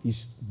truth.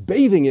 He's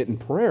bathing it in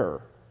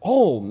prayer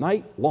all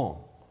night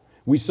long.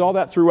 We saw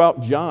that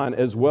throughout John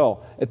as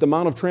well. At the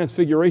Mount of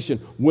Transfiguration,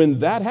 when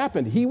that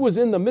happened, he was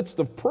in the midst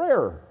of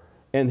prayer,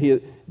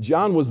 and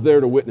John was there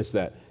to witness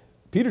that.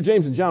 Peter,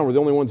 James, and John were the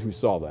only ones who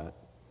saw that.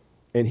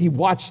 And he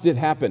watched it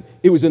happen.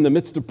 It was in the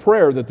midst of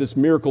prayer that this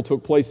miracle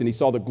took place, and he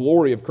saw the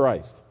glory of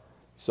Christ.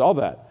 He saw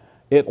that.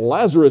 At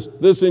Lazarus,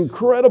 this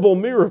incredible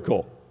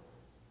miracle.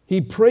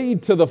 He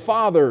prayed to the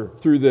Father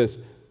through this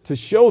to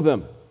show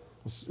them. I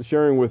was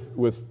sharing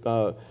with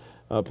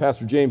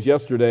Pastor James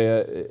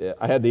yesterday,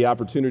 I had the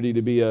opportunity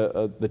to be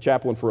the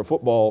chaplain for a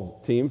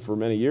football team for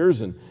many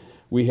years, and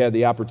we had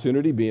the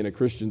opportunity, being a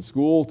Christian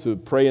school, to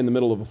pray in the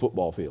middle of a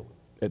football field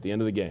at the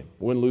end of the game,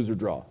 win, lose, or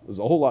draw. It was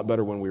a whole lot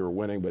better when we were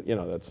winning, but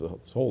that's a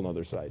whole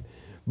other side.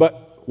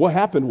 But what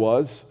happened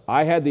was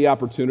I had the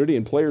opportunity,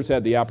 and players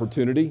had the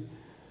opportunity,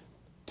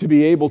 to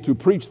be able to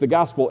preach the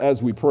gospel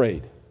as we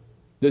prayed.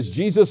 Does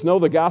Jesus know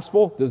the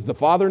gospel? Does the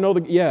Father know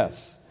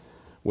Yes.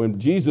 When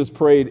Jesus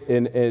prayed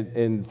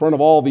in front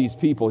of all these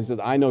people, he said,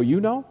 I know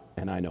you know,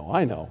 and I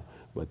know,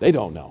 but they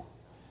don't know.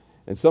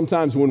 And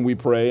sometimes when we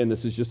pray, and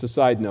this is just a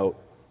side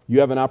note, you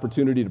have an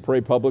opportunity to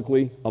pray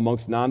publicly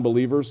amongst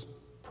non-believers,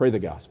 pray the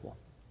gospel.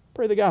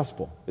 Pray the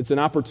gospel. It's an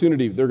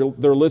opportunity.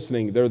 They're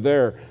listening. They're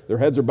there. Their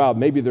heads are bowed.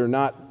 Maybe they're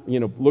not,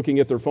 looking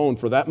at their phone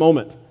for that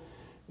moment.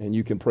 And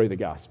you can pray the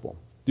gospel.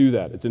 Do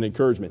that. It's an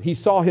encouragement. He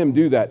saw him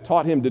do that,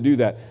 taught him to do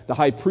that. The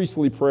high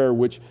priestly prayer,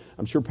 which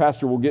I'm sure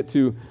Pastor will get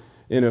to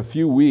in a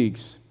few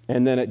weeks,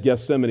 and then at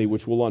Gethsemane,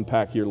 which we'll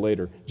unpack here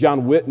later.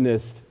 John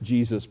witnessed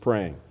Jesus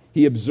praying.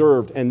 He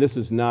observed, and this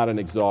is not an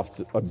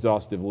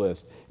exhaustive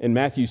list. In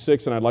Matthew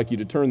 6, and I'd like you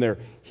to turn there,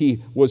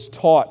 he was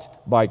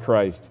taught by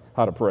Christ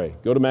how to pray.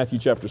 Go to Matthew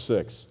chapter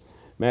 6.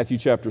 Matthew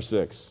chapter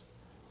 6.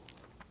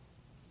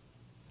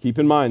 Keep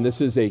in mind, this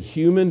is a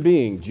human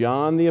being,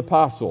 John the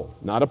Apostle,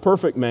 not a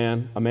perfect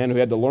man, a man who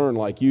had to learn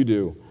like you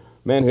do,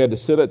 a man who had to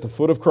sit at the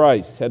foot of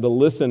Christ, had to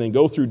listen and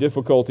go through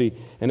difficulty,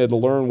 and had to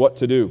learn what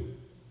to do.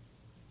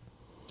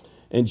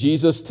 And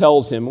Jesus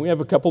tells him, we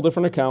have a couple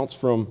different accounts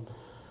from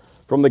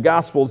the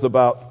Gospels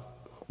about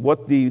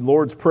what the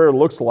Lord's Prayer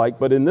looks like,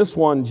 but in this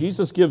one,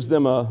 Jesus gives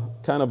them a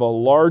kind of a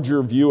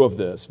larger view of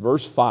this.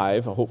 Verse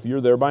 5, I hope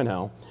you're there by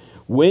now.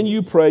 When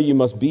you pray, you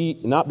must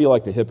not be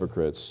like the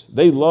hypocrites.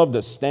 They love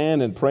to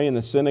stand and pray in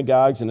the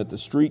synagogues and at the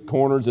street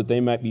corners that they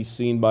might be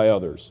seen by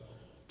others.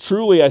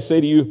 Truly, I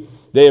say to you,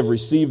 they have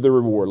received the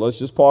reward. Let's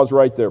just pause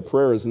right there.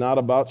 Prayer is not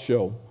about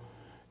show.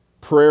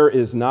 Prayer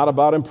is not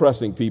about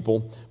impressing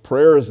people.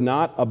 Prayer is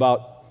not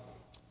about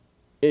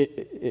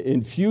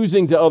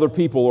infusing to other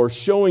people or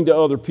showing to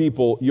other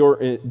people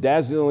your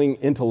dazzling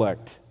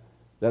intellect.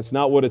 That's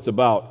not what it's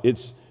about.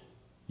 It's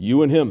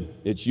you and him.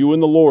 It's you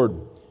and the Lord.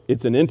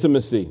 It's an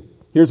intimacy.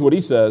 Here's what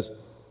he says.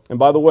 And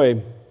by the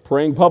way,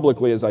 praying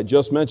publicly, as I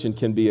just mentioned,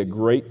 can be a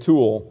great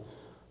tool,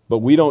 but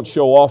we don't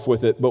show off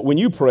with it. But when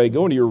you pray,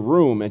 go into your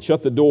room and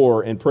shut the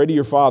door and pray to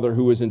your Father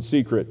who is in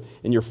secret.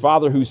 And your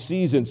Father who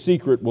sees in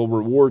secret will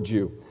reward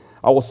you.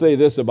 I will say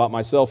this about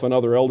myself and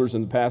other elders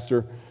and the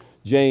pastor,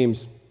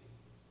 James.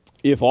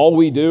 If all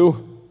we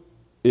do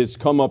is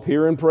come up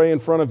here and pray in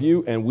front of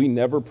you and we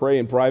never pray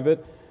in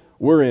private,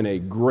 we're in a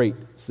great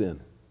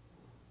sin.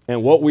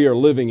 And what we are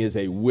living is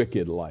a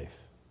wicked life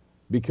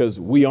because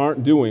we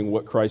aren't doing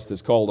what Christ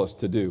has called us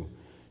to do.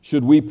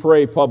 Should we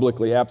pray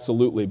publicly?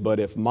 Absolutely. But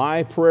if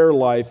my prayer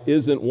life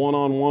isn't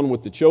one-on-one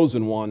with the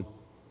chosen one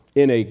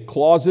in a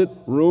closet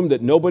room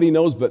that nobody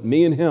knows but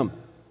me and him,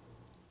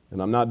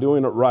 and I'm not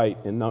doing it right,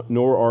 and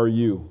nor are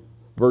you.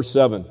 Verse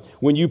 7,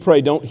 when you pray,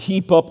 don't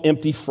heap up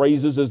empty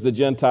phrases as the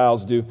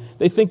Gentiles do.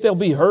 They think they'll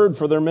be heard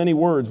for their many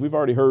words. We've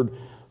already heard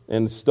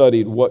and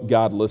studied what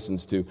God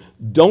listens to.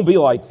 Don't be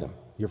like them.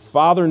 Your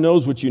Father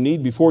knows what you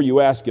need before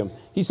you ask him.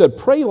 He said,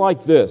 pray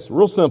like this,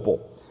 real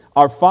simple.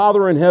 Our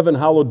Father in heaven,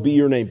 hallowed be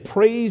your name.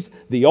 Praise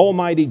the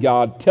Almighty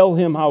God. Tell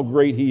him how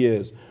great he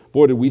is.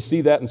 Boy, did we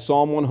see that in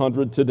Psalm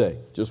 100 today.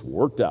 Just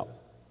worked out.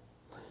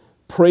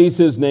 Praise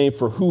his name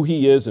for who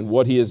he is and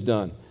what he has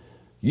done.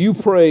 You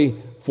pray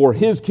for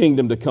his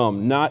kingdom to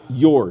come, not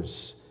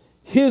yours.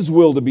 His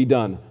will to be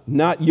done,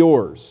 not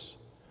yours.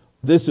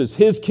 This is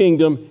his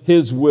kingdom,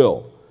 his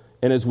will.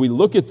 And as we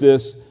look at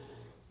this,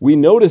 we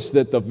notice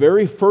that the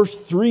very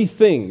first three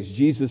things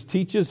Jesus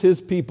teaches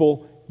his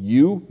people,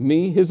 you,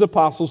 me, his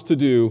apostles, to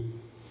do,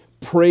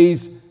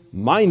 praise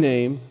my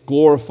name,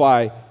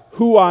 glorify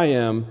who I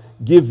am,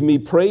 give me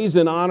praise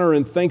and honor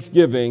and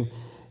thanksgiving,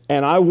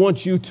 and I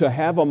want you to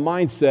have a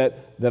mindset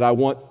that I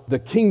want the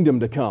kingdom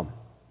to come.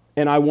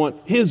 And I want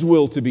his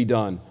will to be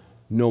done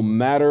no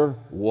matter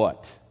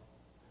what.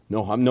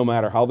 No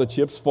matter how the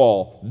chips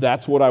fall,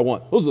 that's what I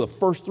want. Those are the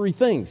first three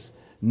things.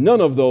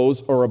 None of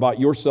those are about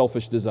your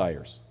selfish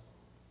desires.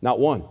 Not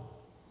one.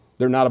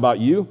 They're not about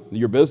you,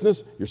 your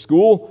business, your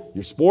school,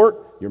 your sport,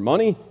 your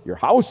money, your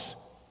house.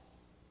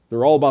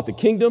 They're all about the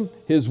kingdom,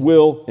 his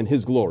will, and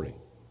his glory.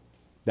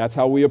 That's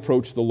how we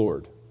approach the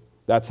Lord.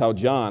 That's how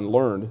John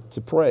learned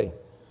to pray.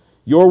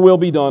 Your will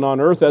be done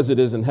on earth as it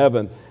is in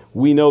heaven.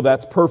 We know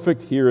that's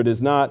perfect. Here it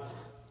is not.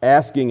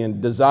 Asking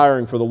and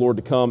desiring for the Lord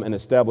to come and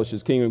establish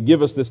his kingdom.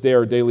 Give us this day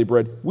our daily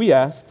bread. We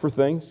ask for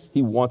things.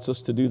 He wants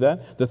us to do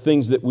that. The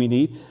things that we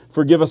need.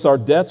 Forgive us our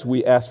debts.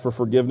 We ask for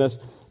forgiveness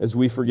as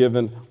we've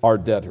forgiven our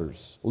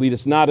debtors. Lead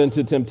us not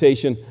into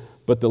temptation,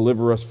 but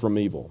deliver us from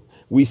evil.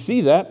 We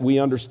see that. We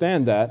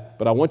understand that.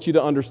 But I want you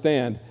to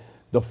understand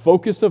the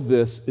focus of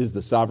this is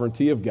the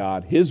sovereignty of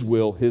God, his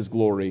will, his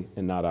glory,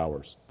 and not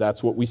ours.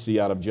 That's what we see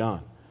out of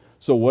John.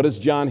 So what does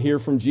John hear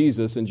from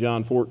Jesus in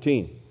John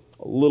 14?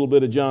 A little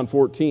bit of John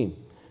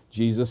 14.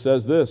 Jesus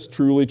says this,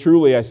 truly,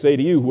 truly, I say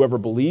to you, whoever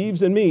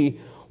believes in me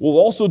will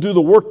also do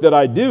the work that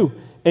I do,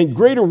 and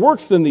greater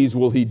works than these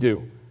will he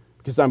do,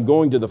 because I'm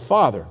going to the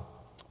Father.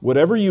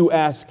 Whatever you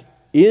ask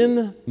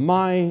in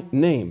my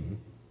name,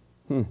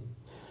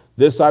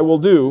 this I will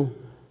do,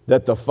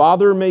 that the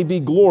Father may be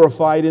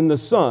glorified in the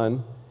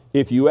Son.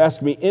 If you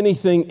ask me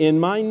anything in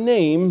my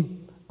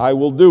name, I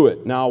will do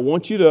it. Now, I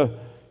want you to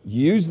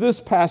use this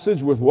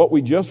passage with what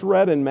we just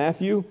read in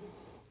Matthew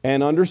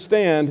and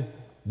understand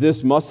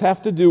this must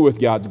have to do with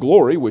God's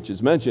glory, which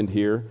is mentioned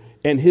here,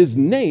 and his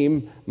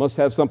name must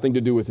have something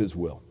to do with his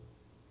will.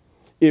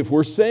 If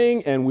we're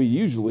saying, and we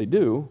usually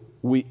do,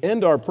 we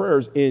end our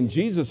prayers in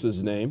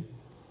Jesus' name,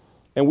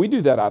 and we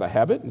do that out of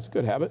habit. It's a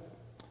good habit.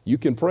 You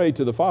can pray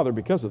to the Father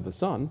because of the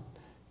Son.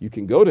 You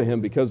can go to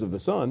him because of the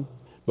Son.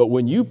 But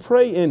when you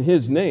pray in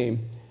his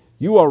name,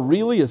 you are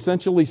really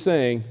essentially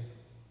saying,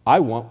 I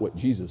want what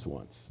Jesus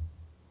wants.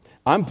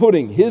 I'm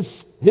putting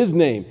his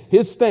name,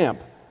 his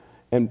stamp,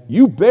 and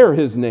you bear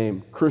his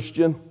name,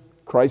 Christian,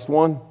 Christ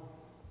one,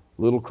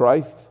 little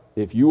Christ.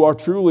 If you are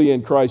truly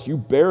in Christ, you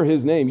bear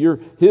his name. You're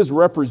his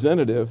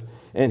representative,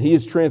 and he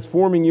is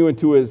transforming you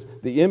into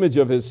the image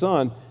of his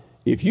Son.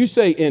 If you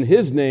say in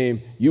his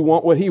name, you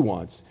want what he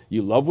wants,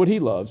 you love what he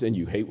loves, and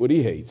you hate what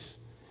he hates.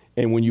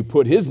 And when you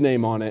put his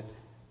name on it,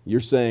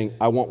 you're saying,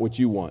 I want what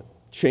you want.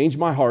 Change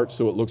my heart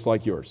so it looks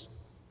like yours.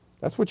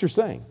 That's what you're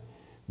saying.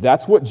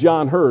 That's what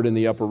John heard in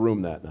the upper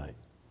room that night.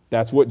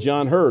 That's what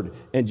John heard.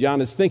 And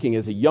John is thinking,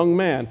 as a young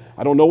man,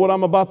 I don't know what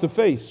I'm about to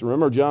face.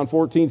 Remember, John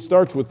 14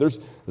 starts with, there's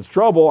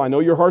trouble. I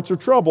know your hearts are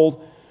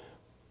troubled.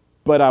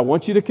 But I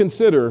want you to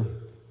consider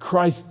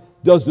Christ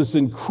does this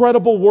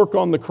incredible work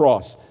on the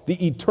cross,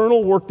 the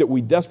eternal work that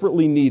we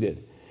desperately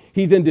needed.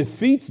 He then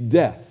defeats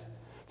death.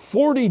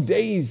 40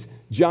 days,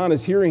 John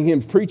is hearing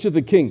him preach of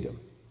the kingdom.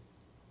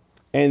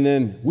 And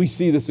then we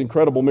see this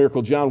incredible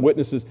miracle. John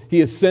witnesses,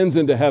 he ascends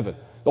into heaven.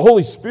 The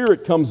Holy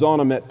Spirit comes on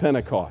him at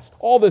Pentecost.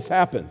 All this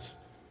happens.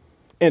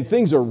 And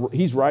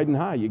he's riding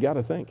high, you got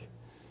to think.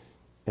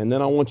 And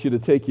then I want you to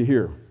take you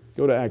here.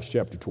 Go to Acts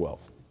chapter 12.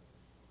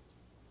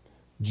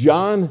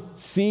 John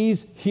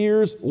sees,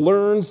 hears,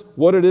 learns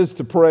what it is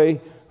to pray,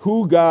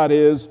 who God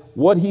is,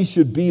 what he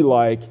should be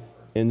like,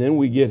 and then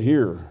we get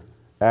here,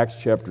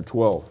 Acts chapter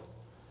 12.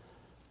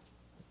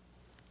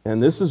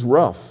 And this is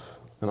rough,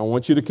 and I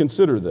want you to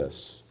consider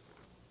this.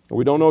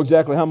 We don't know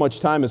exactly how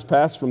much time has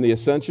passed from the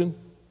ascension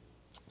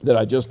that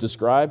I just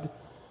described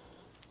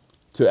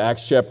to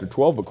Acts chapter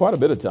 12, but quite a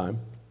bit of time.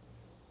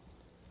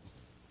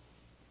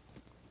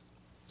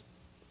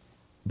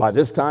 By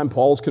this time,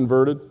 Paul's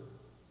converted.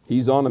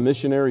 He's on a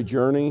missionary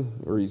journey,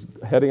 or he's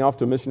heading off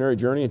to a missionary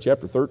journey in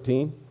chapter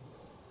 13.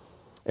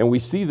 And we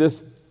see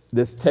this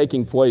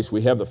taking place.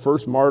 We have the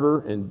first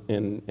martyr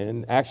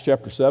in Acts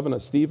chapter 7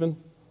 of Stephen.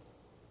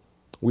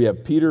 We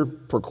have Peter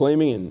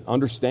proclaiming and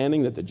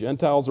understanding that the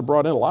Gentiles are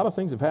brought in. A lot of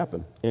things have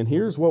happened. And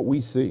here's what we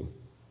see.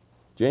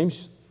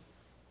 James,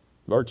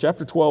 or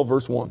chapter 12,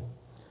 verse 1.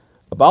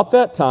 About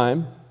that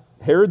time,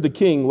 Herod the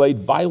king laid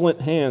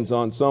violent hands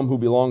on some who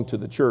belonged to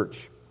the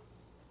church.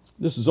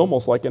 This is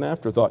almost like an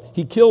afterthought.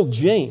 He killed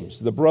James,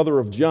 the brother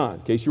of John,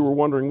 in case you were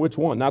wondering which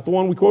one. Not the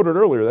one we quoted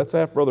earlier, that's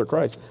half-brother of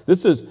Christ.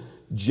 This is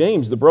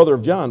James, the brother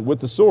of John, with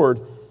the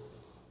sword.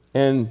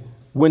 And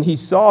when he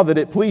saw that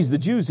it pleased the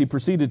Jews, he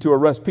proceeded to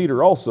arrest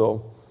Peter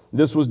also.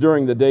 This was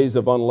during the days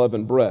of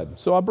unleavened bread.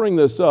 So I bring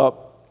this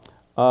up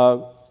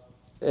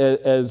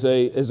as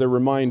a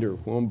reminder.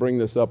 We'll bring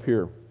this up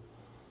here.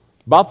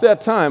 About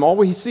that time, all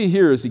we see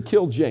here is he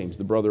killed James,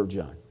 the brother of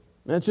John.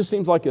 And it just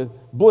seems like a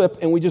blip,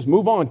 and we just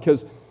move on,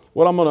 because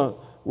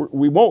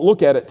we won't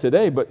look at it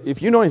today, but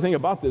if you know anything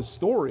about this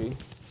story,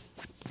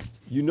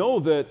 you know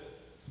that,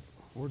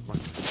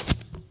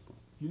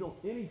 you know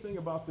anything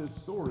about this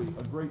story,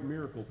 a great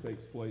miracle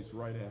takes place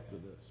right after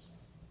this.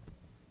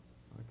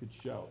 I could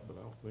shout, but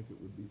I don't think it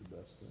would be the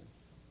best thing.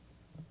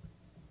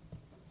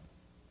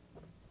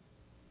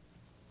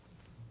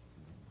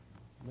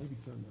 Maybe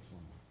turn this one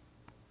on.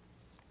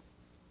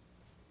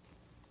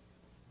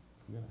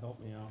 You gonna help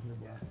me out here,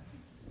 Bob?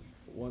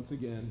 Once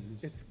again,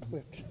 it's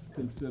clipped.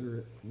 Consider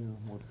it,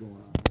 what's going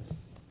on.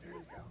 There you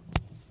go.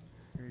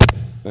 There you go.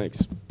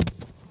 Thanks.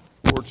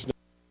 Fortunately.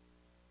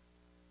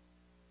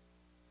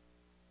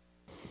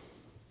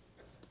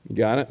 You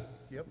got it?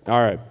 Yep. All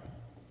right.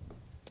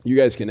 You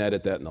guys can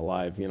edit that in the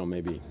live,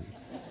 maybe.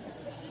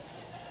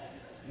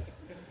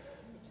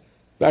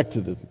 Back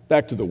to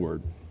the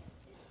word.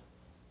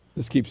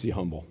 This keeps you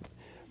humble.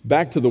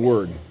 Back to the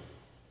word.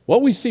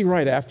 What we see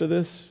right after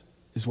this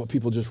is what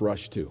people just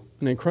rush to.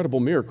 An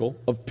incredible miracle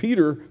of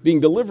Peter being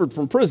delivered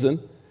from prison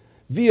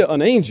via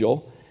an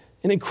angel.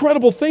 An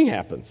incredible thing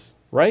happens,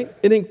 right?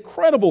 An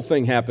incredible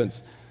thing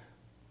happens.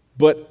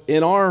 But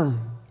in our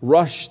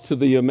rush to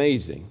the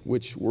amazing,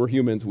 which we're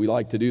humans, we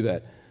like to do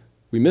that,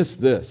 we miss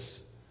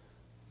this.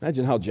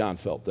 Imagine how John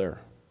felt there.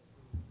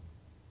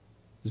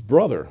 His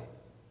brother.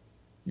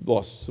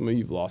 Some of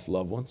you have lost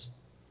loved ones.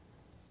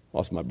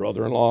 Lost my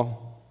brother-in-law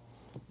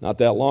not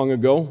that long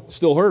ago.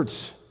 Still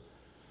hurts.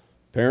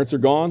 Parents are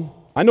gone.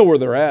 I know where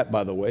they're at,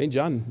 by the way.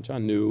 John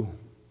knew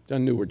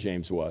where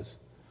James was.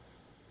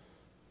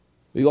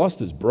 He lost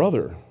his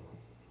brother.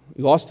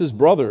 He lost his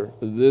brother,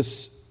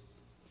 this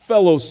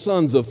fellow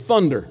sons of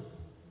thunder.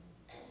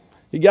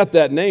 He got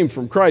that name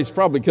from Christ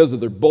probably because of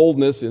their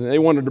boldness, and they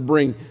wanted to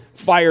bring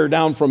fire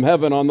down from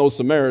heaven on those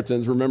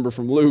Samaritans, remember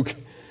from Luke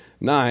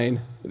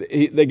 9.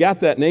 They got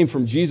that name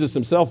from Jesus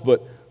himself,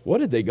 but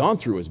what had they gone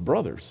through as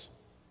brothers?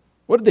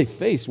 What did they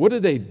face? What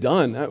had they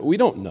done? We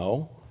don't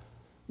know.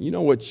 You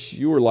know what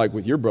you were like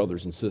with your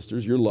brothers and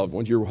sisters, your loved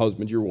ones, your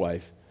husband, your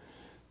wife.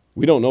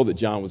 We don't know that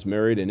John was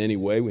married in any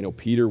way. We know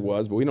Peter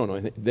was, but we don't know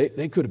anything.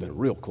 They could have been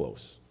real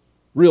close,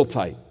 real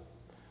tight.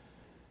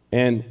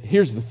 And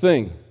here's the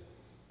thing.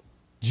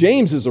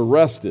 James is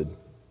arrested,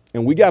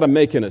 and we got to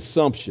make an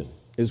assumption.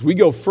 As we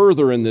go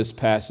further in this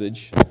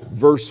passage,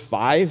 verse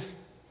 5,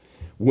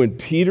 when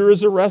Peter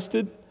is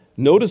arrested,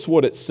 notice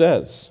what it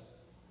says.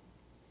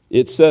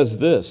 It says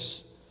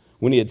this.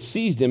 When he had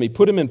seized him, he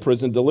put him in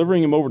prison,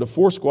 delivering him over to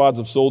 4 squads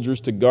of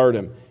soldiers to guard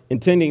him,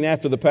 intending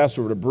after the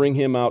Passover to bring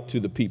him out to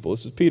the people.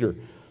 This is Peter.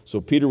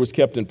 So Peter was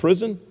kept in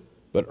prison,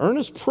 but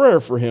earnest prayer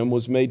for him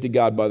was made to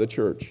God by the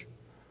church.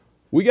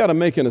 We got to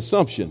make an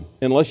assumption,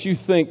 unless you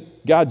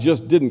think God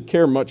just didn't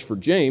care much for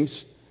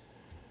James,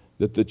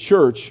 that the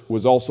church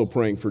was also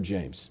praying for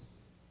James.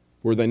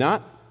 Were they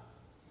not?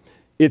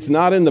 It's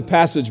not in the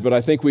passage, but I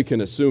think we can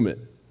assume it.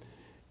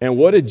 And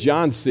what did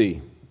John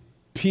see?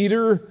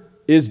 Peter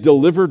is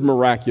delivered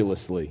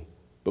miraculously,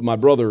 but my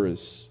brother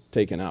is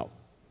taken out.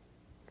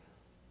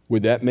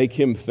 Would that make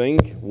him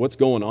think, what's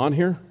going on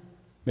here?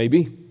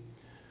 Maybe.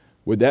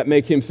 Would that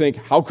make him think,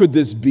 how could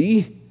this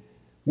be?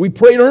 We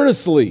prayed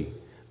earnestly.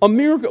 A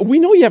miracle. We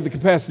know you have the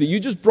capacity. You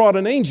just brought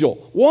an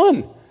angel.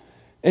 One.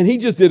 And he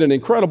just did an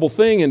incredible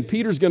thing, and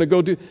Peter's going to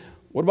go do.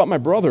 What about my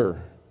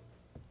brother?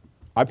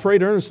 I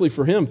prayed earnestly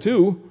for him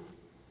too.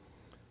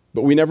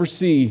 But we never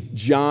see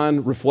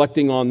John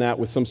reflecting on that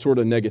with some sort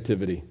of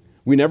negativity.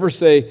 We never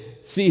see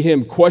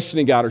him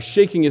questioning God or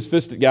shaking his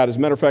fist at God. As a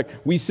matter of fact,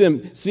 we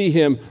see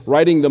him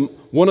writing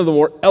one of the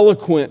more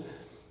eloquent,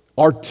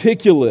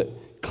 articulate,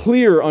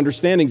 clear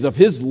understandings of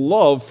his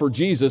love for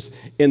Jesus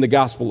in the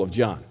Gospel of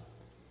John.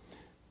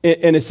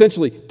 And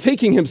essentially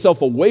taking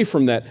himself away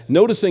from that,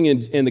 noticing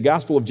in the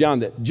Gospel of John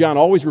that John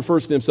always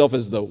refers to himself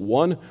as the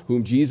one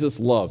whom Jesus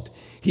loved.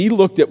 He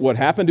looked at what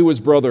happened to his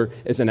brother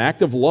as an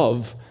act of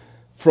love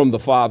from the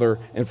Father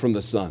and from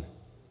the Son.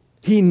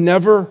 We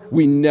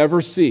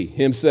never see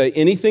him say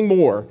anything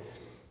more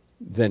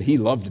than he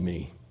loved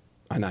me,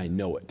 and I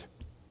know it.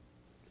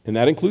 And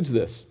that includes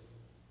this.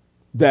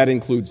 That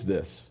includes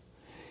this.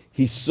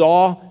 He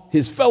saw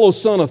his fellow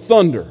son of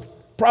thunder,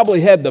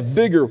 probably had the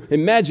vigor.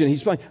 Imagine,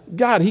 he's like,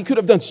 God, he could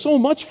have done so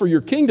much for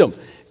your kingdom.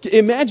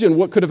 Imagine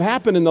what could have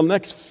happened in the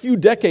next few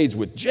decades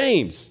with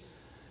James.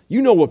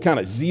 You know what kind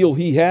of zeal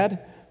he had.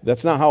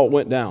 That's not how it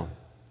went down.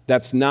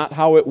 That's not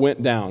how it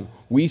went down.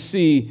 We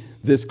see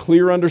this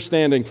clear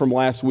understanding from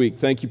last week.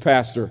 Thank you,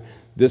 Pastor.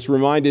 This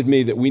reminded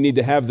me that we need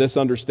to have this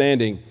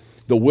understanding.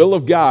 The will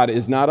of God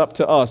is not up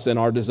to us and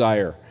our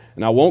desire.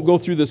 And I won't go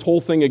through this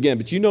whole thing again,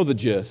 but you know the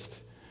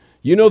gist.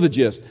 You know the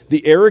gist.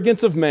 The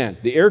arrogance of man,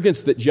 the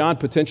arrogance that John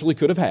potentially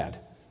could have had.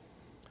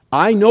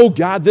 I know,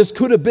 God, this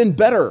could have been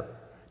better.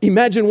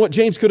 Imagine what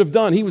James could have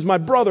done. He was my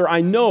brother.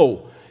 I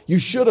know. You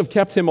should have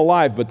kept him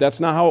alive, but that's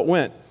not how it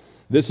went.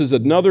 This is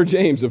another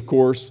James, of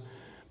course,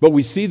 but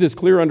we see this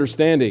clear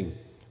understanding.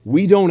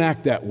 We don't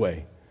act that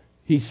way.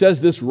 He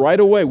says this right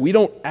away. We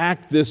don't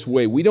act this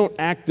way. We don't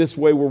act this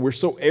way where we're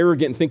so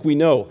arrogant and think we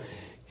know.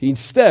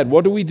 Instead,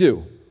 what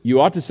do?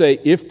 You ought to say,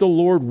 if the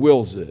Lord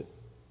wills it.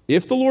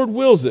 If the Lord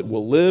wills it,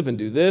 we'll live and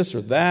do this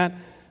or that.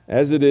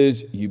 As it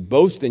is, you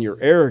boast in your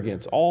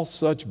arrogance. All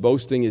such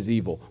boasting is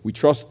evil. We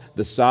trust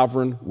the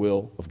sovereign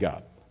will of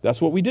God.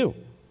 That's what we do.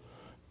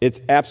 It's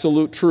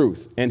absolute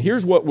truth. And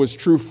here's what was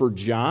true for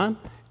John,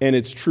 and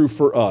it's true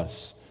for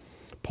us.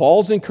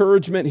 Paul's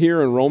encouragement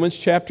here in Romans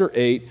chapter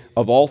 8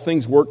 of all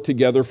things work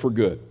together for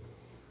good.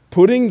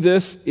 Putting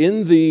this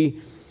in the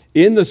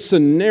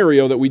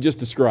scenario that we just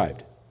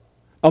described.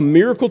 A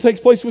miracle takes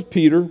place with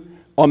Peter.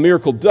 A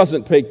miracle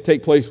doesn't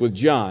take place with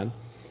John.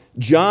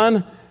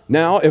 John,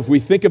 now, if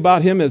we think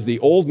about him as the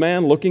old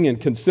man looking and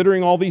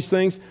considering all these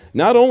things,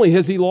 not only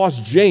has he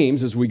lost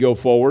James as we go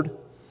forward,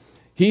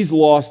 he's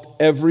lost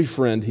every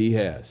friend he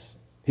has.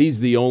 He's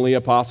the only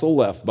apostle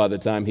left by the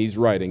time he's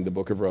writing the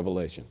book of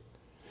Revelation.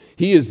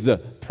 He is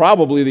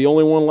probably the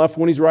only one left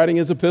when he's writing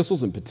his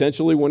epistles and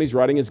potentially when he's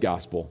writing his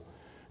gospel.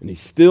 And he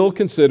still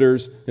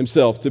considers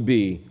himself to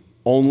be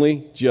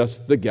only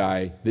just the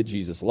guy that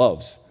Jesus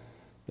loves.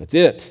 That's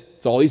it.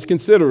 That's all he's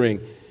considering.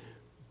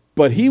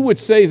 But he would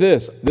say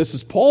this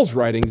is Paul's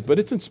writings, but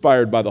it's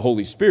inspired by the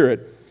Holy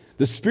Spirit.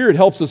 The Spirit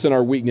helps us in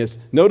our weakness.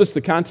 Notice the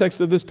context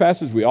of this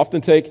passage. We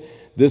often take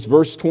this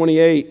verse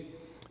 28,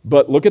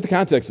 but look at the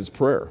context. It's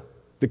prayer.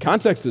 The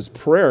context is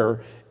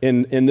prayer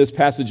in this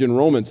passage in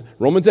Romans.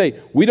 Romans 8,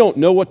 we don't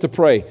know what to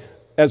pray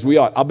as we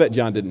ought. I'll bet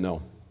John didn't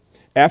know.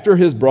 After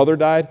his brother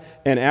died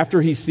and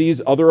after he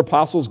sees other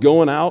apostles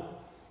going out,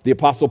 the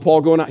apostle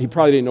Paul going out, he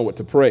probably didn't know what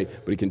to pray,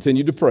 but he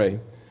continued to pray.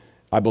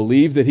 I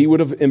believe that he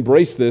would have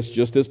embraced this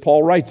just as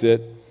Paul writes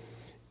it.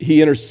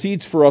 He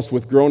intercedes for us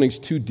with groanings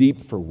too deep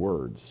for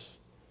words.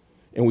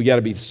 And we got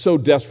to be so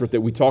desperate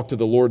that we talk to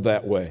the Lord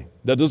that way.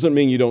 That doesn't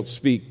mean you don't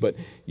speak, but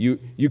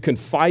you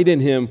confide in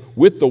him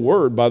with the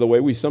word. By the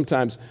way, we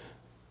sometimes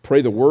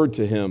pray the word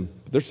to him.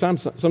 But there's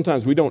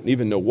sometimes we don't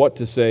even know what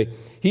to say.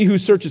 He who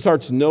searches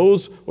hearts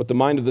knows what the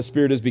mind of the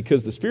Spirit is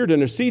because the Spirit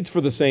intercedes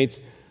for the saints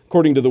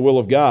according to the will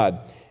of God.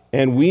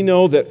 And we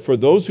know that for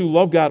those who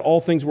love God, all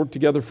things work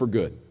together for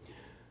good.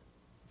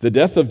 The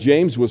death of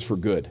James was for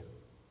good.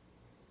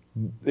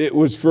 It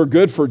was for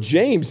good for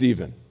James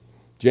even.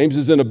 James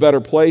is in a better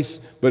place,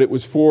 but it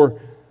was for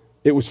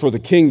the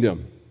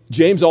kingdom.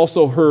 James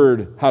also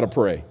heard how to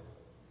pray.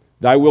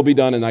 Thy will be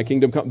done and thy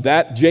kingdom come.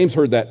 That James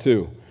heard that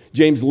too.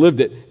 James lived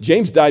it.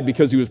 James died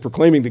because he was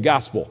proclaiming the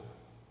gospel.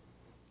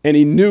 And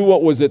he knew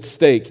what was at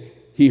stake.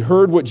 He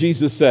heard what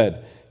Jesus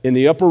said in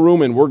the upper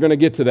room, and we're going to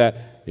get to that.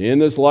 In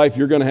this life,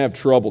 you're going to have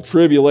trouble,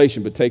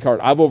 tribulation, but take heart.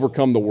 I've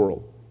overcome the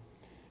world.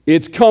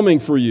 It's coming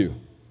for you.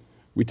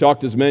 We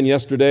talked as men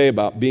yesterday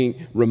about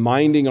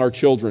reminding our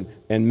children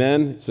and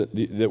men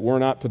that we're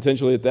not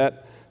potentially at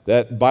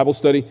that Bible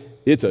study.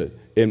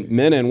 And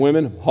men and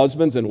women,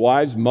 husbands and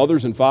wives,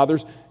 mothers and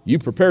fathers, you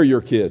prepare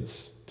your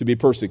kids to be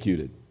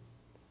persecuted.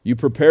 You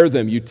prepare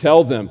them. You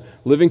tell them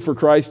living for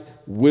Christ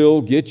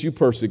will get you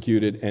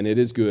persecuted, and it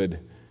is good.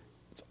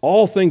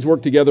 All things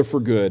work together for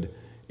good.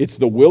 It's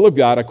the will of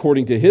God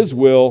according to his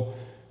will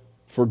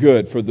for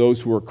good for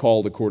those who are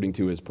called according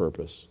to his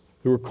purpose.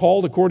 Who are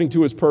called according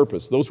to his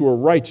purpose, those who are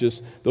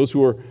righteous, those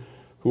who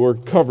are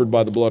covered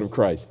by the blood of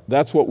Christ.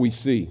 That's what we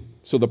see.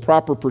 So the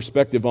proper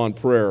perspective on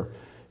prayer,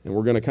 and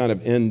we're going to kind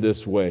of end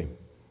this way.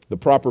 The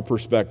proper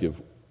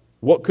perspective.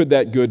 What could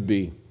that good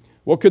be?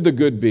 What could the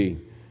good be?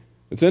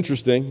 It's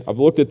interesting. I've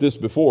looked at this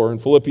before in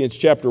Philippians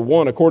chapter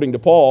 1. According to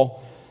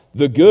Paul,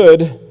 the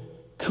good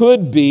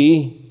could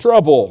be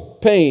trouble,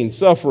 pain,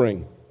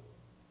 suffering.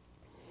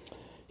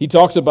 He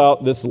talks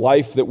about this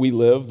life that we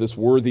live, this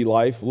worthy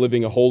life,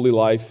 living a holy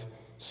life,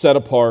 set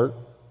apart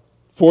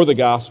for the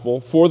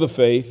gospel, for the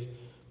faith.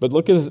 But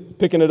look at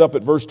picking it up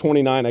at verse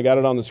 29. I got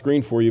it on the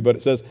screen for you, but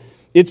it says,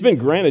 it's been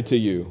granted to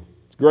you.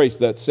 Grace,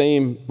 that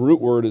same root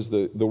word is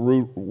the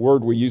root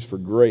word we use for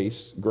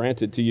grace,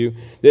 granted to you,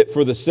 that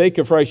for the sake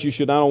of Christ you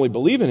should not only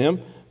believe in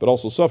him, but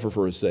also suffer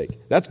for his sake.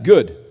 That's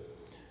good.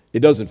 It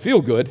doesn't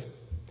feel good,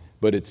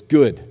 but it's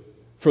good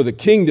for the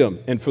kingdom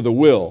and for the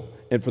will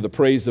and for the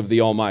praise of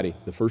the Almighty.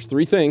 The first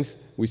three things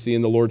we see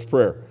in the Lord's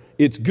Prayer.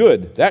 It's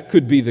good. That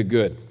could be the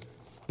good.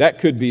 That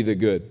could be the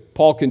good.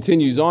 Paul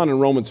continues on in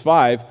Romans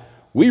 5,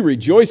 we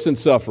rejoice in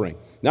suffering,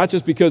 not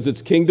just because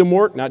it's kingdom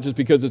work, not just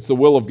because it's the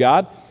will of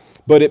God,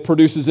 but it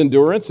produces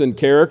endurance and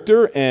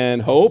character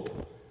and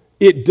hope.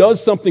 It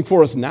does something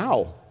for us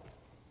now.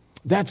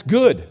 That's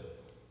good.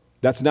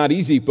 That's not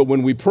easy, but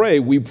when we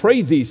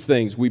pray these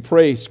things. We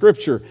pray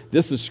Scripture.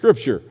 This is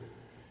Scripture.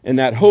 And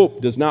that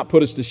hope does not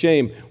put us to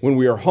shame. When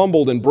we are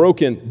humbled and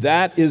broken,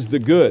 that is the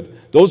good.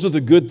 Those are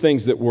the good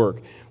things that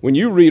work. When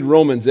you read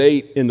Romans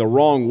 8 in the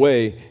wrong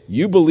way,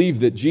 you believe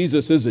that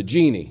Jesus is a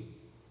genie.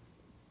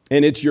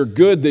 And it's your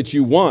good that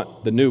you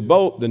want. The new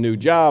boat, the new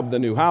job, the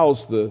new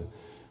house, the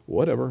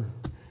whatever.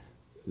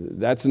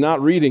 That's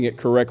not reading it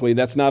correctly.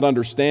 That's not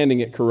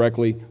understanding it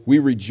correctly. We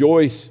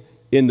rejoice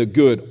in the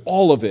good,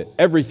 all of it,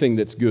 everything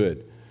that's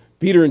good.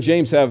 Peter and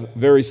James have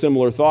very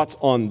similar thoughts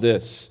on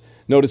this.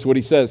 Notice what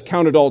he says,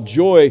 count it all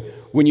joy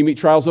when you meet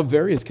trials of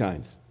various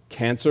kinds.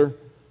 Cancer.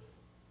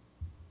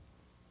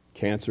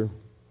 A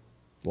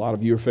lot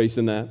of you are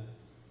facing that.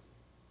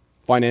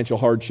 Financial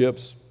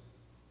hardships.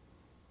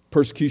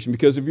 Persecution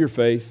because of your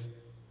faith.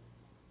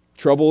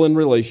 Trouble in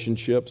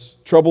relationships.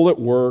 Trouble at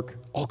work.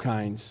 All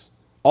kinds.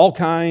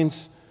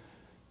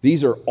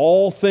 These are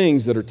all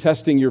things that are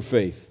testing your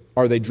faith.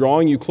 Are they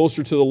drawing you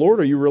closer to the Lord,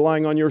 or are you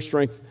relying on your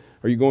strength?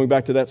 Are you going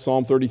back to that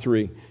Psalm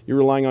 33? You're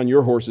relying on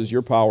your horses,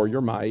 your power,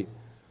 your might.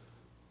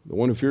 The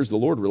one who fears the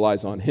Lord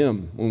relies on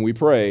him. When we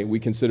pray,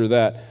 we consider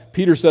that.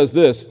 Peter says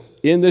this,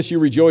 in this you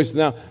rejoice.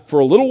 Now, for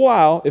a little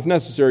while, if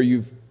necessary,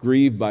 you've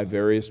grieved by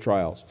various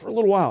trials. For a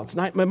little while.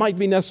 It might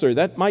be necessary.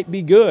 That might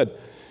be good.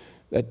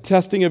 That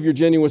testing of your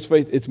genuine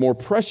faith, it's more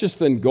precious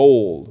than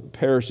gold. It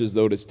perishes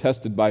though it is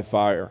tested by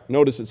fire.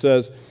 Notice it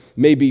says,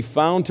 may be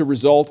found to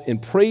result in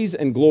praise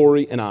and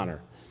glory and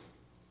honor.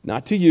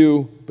 Not to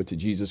you, but to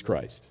Jesus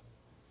Christ.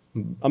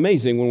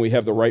 Amazing when we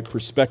have the right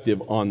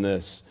perspective on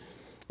this.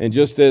 And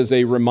just as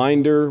a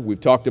reminder,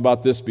 we've talked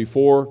about this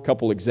before, a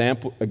couple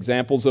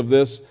examples of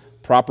this,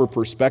 proper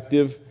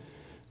perspective.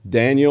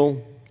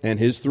 Daniel and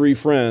his three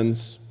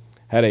friends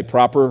had a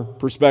proper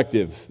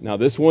perspective. Now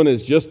this one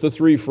is just the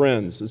three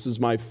friends. This is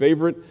my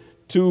favorite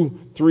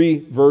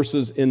 2-3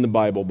 verses in the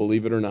Bible,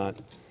 believe it or not.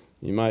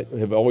 You might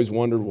have always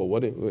wondered,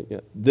 well,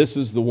 this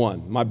is the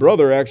one. My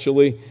brother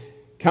actually,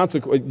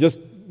 just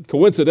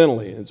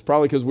coincidentally, it's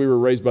probably because we were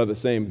raised by the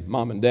same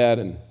mom and dad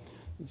and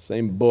the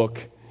same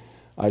book,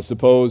 I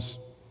suppose,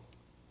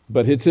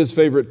 but it's his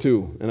favorite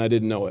too, and I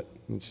didn't know it.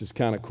 It's just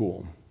kind of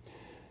cool.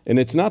 And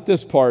it's not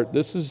this part.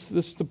 This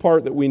is the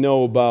part that we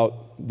know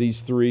about these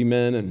three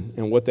men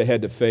and what they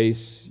had to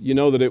face. You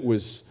know that it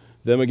was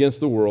them against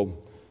the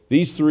world.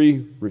 These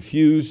three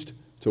refused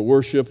to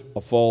worship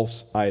a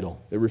false idol.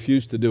 They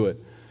refused to do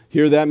it.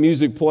 Hear that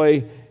music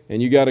play,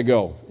 and you got to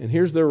go. And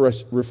here's their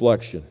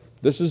reflection.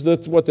 This is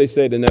what they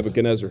say to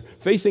Nebuchadnezzar.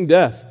 Facing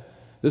death,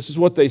 this is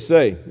what they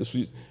say. This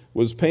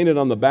was painted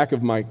on the back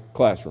of my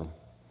classroom,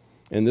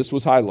 and this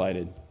was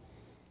highlighted.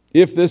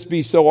 If this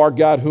be so, our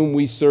God whom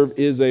we serve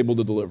is able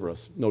to deliver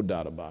us. No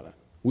doubt about it.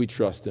 We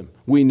trust him.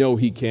 We know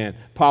he can.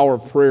 Power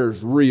of prayer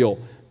is real.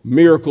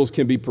 Miracles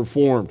can be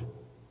performed.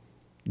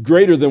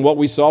 Greater than what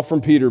we saw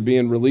from Peter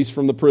being released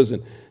from the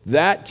prison.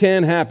 That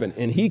can happen,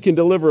 and he can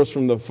deliver us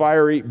from the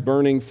fiery,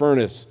 burning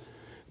furnace.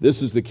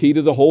 This is the key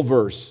to the whole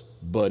verse.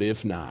 But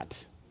if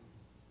not.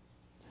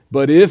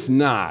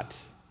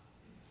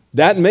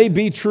 That may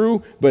be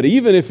true, but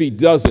even if he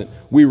doesn't,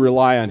 we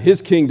rely on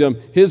his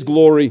kingdom, his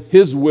glory,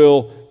 his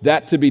will,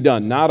 that to be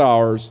done, not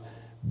ours.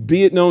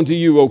 Be it known to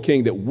you, O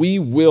king, that we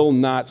will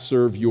not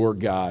serve your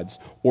gods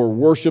or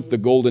worship the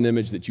golden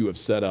image that you have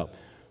set up.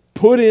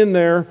 Put in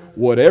there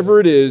whatever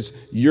it is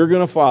you're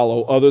going to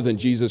follow other than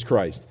Jesus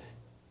Christ.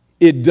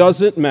 It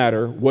doesn't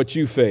matter what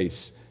you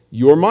face.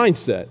 Your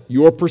mindset,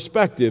 your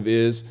perspective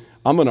is,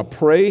 I'm going to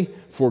pray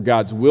for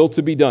God's will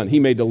to be done. He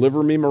may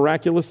deliver me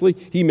miraculously.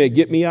 He may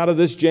get me out of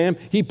this jam.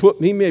 He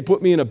may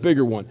put me in a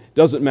bigger one.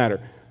 Doesn't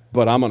matter.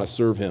 But I'm going to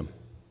serve him.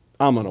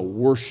 I'm going to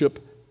worship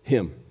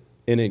him.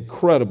 An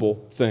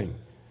incredible thing.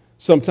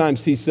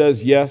 Sometimes he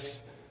says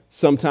yes.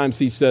 Sometimes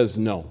he says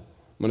no.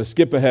 I'm going to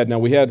skip ahead.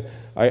 Now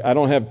I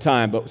don't have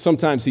time, but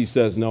sometimes he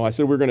says no. I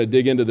said we're going to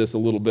dig into this a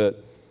little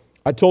bit.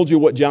 I told you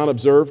what John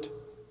observed.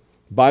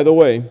 By the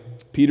way,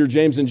 Peter,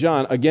 James, and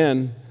John,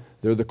 again,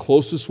 they're the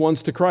closest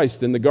ones to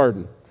Christ in the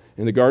Garden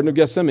of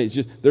Gethsemane.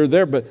 They're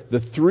there, but the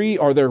three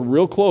are there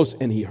real close,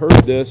 and he heard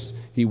this,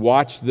 he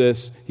watched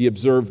this, he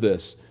observed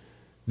this.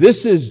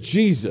 This is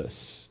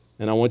Jesus,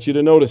 and I want you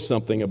to notice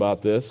something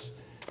about this.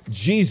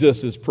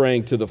 Jesus is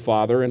praying to the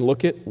Father, and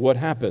look at what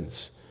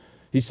happens.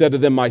 He said to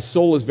them, my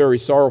soul is very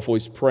sorrowful,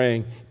 he's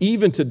praying,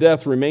 even to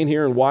death, remain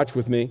here and watch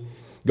with me.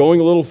 Going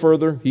a little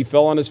further, he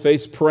fell on his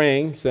face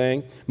praying,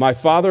 saying, "My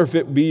Father, if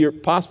it be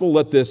possible,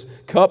 let this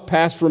cup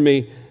pass from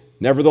me.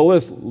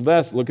 Nevertheless,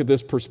 look at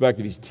this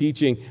perspective. He's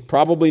teaching,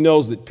 probably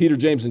knows that Peter,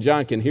 James, and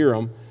John can hear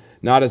him.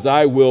 Not as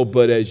I will,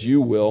 but as you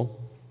will."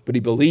 But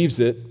he believes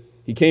it.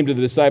 He came to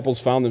the disciples,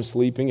 found them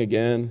sleeping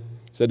again.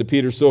 Said to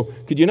Peter, "So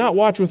could you not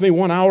watch with me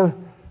 1 hour?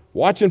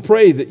 Watch and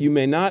pray that you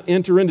may not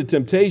enter into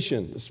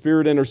temptation. The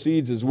spirit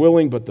intercedes is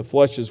willing, but the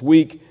flesh is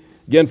weak."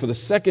 Again, for the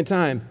second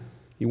time,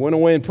 he went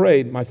away and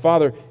prayed, "My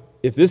Father,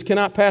 if this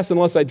cannot pass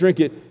unless I drink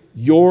it,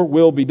 your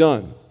will be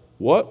done."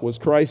 What was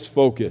Christ's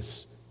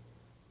focus?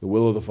 The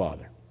will of the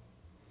Father.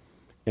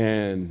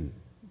 And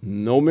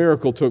no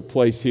miracle took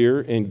place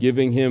here in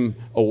giving him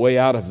a way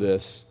out of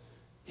this.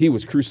 He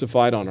was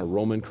crucified on a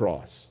Roman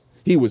cross.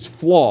 He was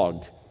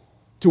flogged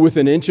to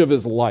within an inch of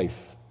his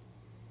life.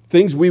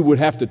 Things we would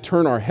have to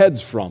turn our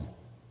heads from,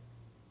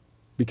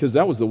 because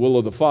that was the will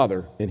of the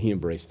Father, and he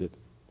embraced it.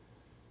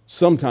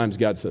 Sometimes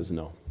God says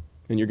no,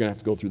 and you're going to have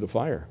to go through the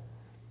fire.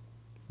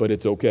 But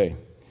it's okay.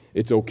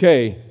 It's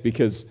okay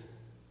because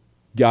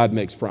God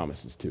makes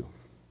promises too.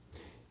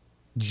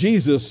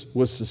 Jesus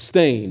was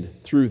sustained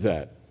through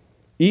that.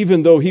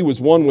 Even though he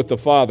was one with the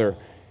Father,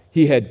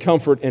 he had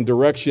comfort and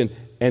direction,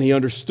 and he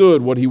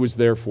understood what he was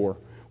there for.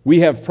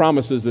 We have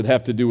promises that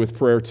have to do with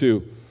prayer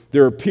too.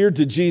 There appeared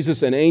to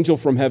Jesus an angel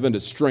from heaven to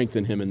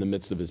strengthen him in the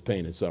midst of his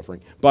pain and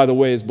suffering. By the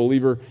way, as a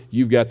believer,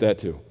 you've got that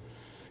too.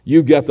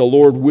 You've got the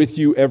Lord with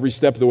you every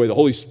step of the way. The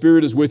Holy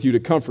Spirit is with you to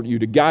comfort you,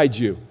 to guide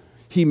you.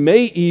 He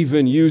may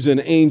even use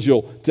an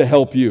angel to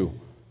help you.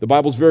 The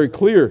Bible's very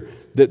clear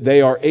that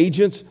they are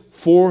agents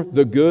for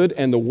the good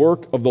and the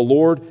work of the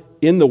Lord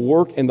in the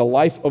work and the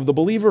life of the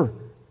believer.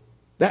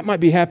 That might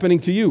be happening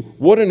to you.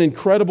 What an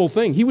incredible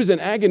thing. He was in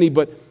agony,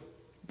 but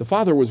the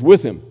Father was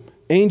with him.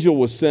 Angel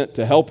was sent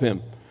to help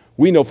him.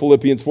 We know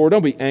Philippians 4,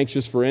 don't be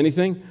anxious for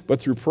anything, but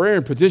through prayer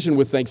and petition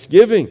with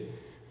thanksgiving,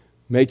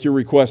 make your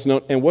requests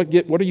known. And what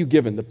are you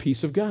given? The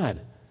peace of God.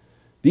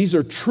 These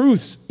are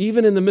truths,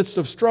 even in the midst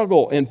of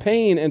struggle and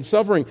pain and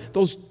suffering,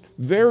 those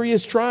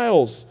various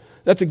trials.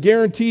 That's a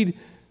guaranteed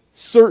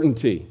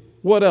certainty.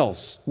 What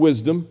else?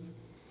 Wisdom.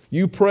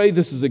 You pray,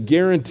 this is a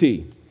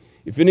guarantee.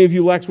 If any of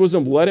you lacks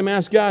wisdom, let him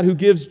ask God, who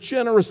gives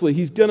generously.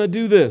 He's going to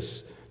do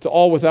this to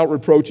all without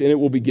reproach, and it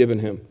will be given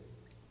him.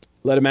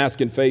 Let him ask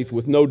in faith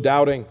with no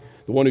doubting.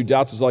 The one who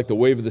doubts is like the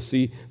wave of the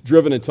sea,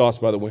 driven and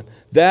tossed by the wind.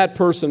 That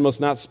person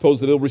must not suppose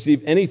that he'll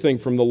receive anything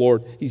from the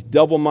Lord. He's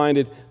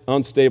double-minded,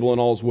 unstable in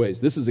all his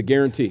ways. This is a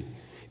guarantee.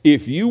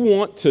 If you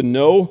want to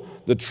know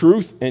the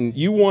truth and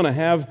you want to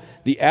have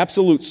the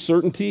absolute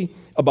certainty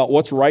about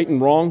what's right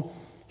and wrong,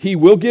 he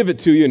will give it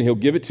to you, and he'll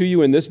give it to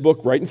you in this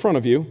book right in front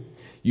of you.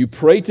 You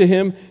pray to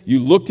him, you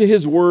look to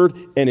his word,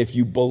 and if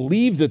you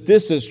believe that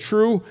this is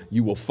true,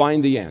 you will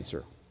find the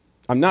answer.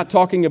 I'm not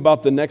talking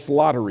about the next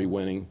lottery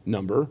winning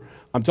number.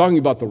 I'm talking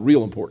about the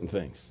real important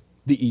things,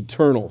 the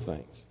eternal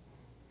things.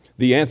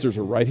 The answers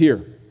are right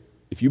here.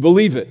 If you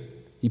believe it,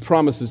 he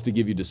promises to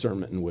give you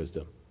discernment and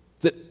wisdom.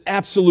 It's an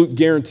absolute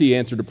guarantee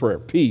answer to prayer.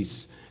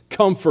 Peace,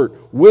 comfort,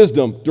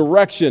 wisdom,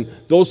 direction,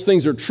 those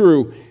things are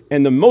true.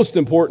 And the most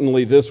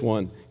importantly, this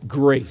one,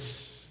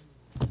 grace.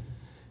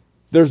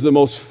 There's the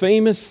most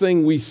famous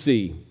thing we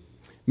see,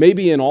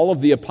 maybe in all of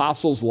the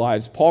apostles'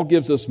 lives. Paul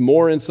gives us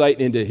more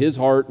insight into his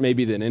heart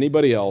maybe than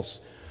anybody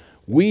else.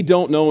 We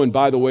don't know, and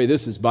by the way,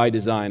 this is by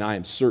design, I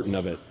am certain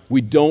of it.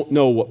 We don't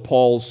know what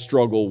Paul's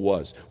struggle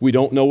was. We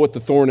don't know what the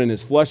thorn in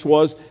his flesh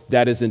was.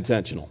 That is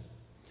intentional.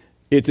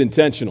 It's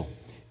intentional.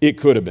 It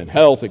could have been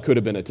health. It could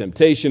have been a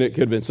temptation. It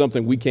could have been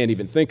something we can't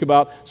even think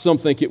about. Some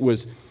think it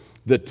was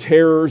the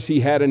terrors he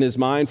had in his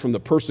mind from the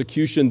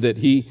persecution that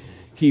he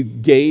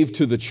gave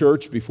to the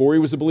church before he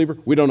was a believer.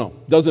 We don't know.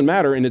 Doesn't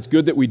matter, and it's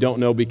good that we don't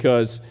know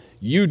because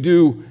you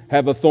do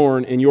have a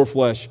thorn in your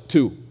flesh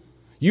too.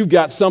 You've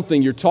got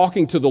something you're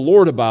talking to the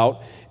Lord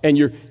about, and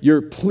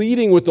you're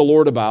pleading with the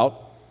Lord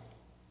about,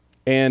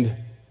 and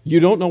you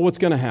don't know what's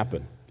going to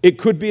happen. It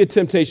could be a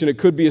temptation. It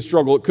could be a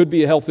struggle. It could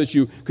be a health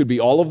issue. It could be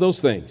all of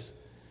those things.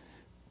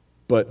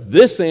 But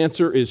this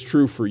answer is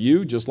true for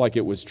you just like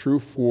it was true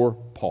for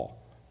Paul.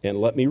 And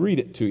let me read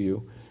it to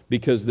you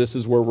because this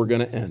is where we're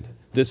going to end.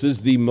 This is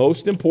the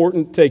most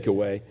important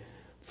takeaway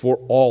for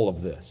all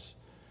of this.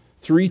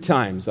 3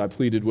 times I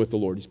pleaded with the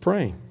Lord. He's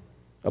praying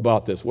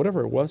about this,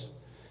 whatever it was,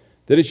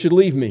 that it should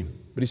leave me.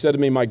 But he said to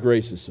me, my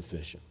grace is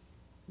sufficient.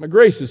 My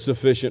grace is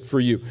sufficient for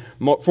you.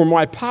 For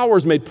my power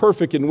is made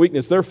perfect in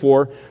weakness.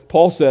 Therefore,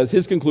 Paul says,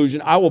 his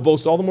conclusion, I will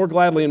boast all the more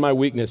gladly in my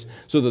weakness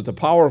so that the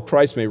power of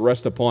Christ may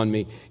rest upon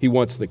me. He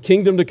wants the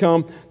kingdom to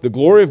come, the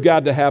glory of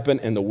God to happen,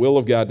 and the will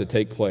of God to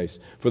take place.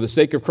 For the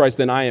sake of Christ,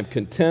 then I am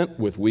content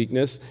with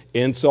weakness,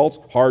 insults,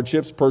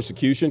 hardships,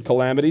 persecution,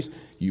 calamities.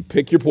 You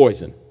pick your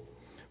poison.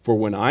 For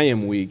when I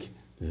am weak,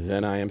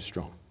 then I am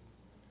strong.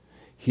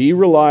 He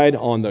relied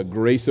on the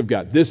grace of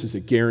God. This is a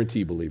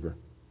guarantee, believer.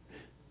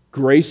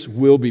 Grace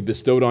will be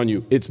bestowed on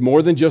you. It's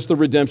more than just the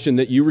redemption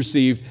that you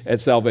received at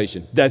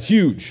salvation. That's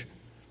huge.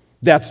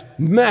 That's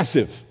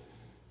massive.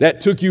 That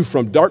took you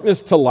from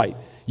darkness to light.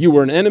 You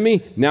were an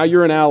enemy, now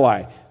you're an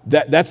ally.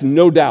 That's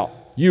no doubt.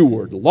 You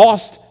were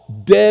lost,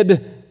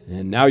 dead,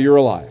 and now you're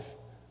alive.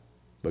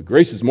 But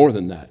grace is more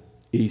than that.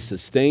 He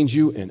sustains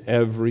you in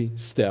every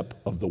step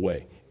of the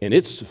way. And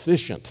it's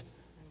sufficient.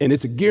 And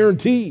it's a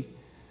guarantee.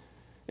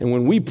 And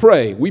when we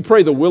pray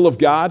the will of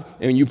God.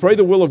 And you pray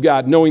the will of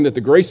God knowing that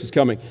the grace is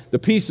coming, the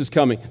peace is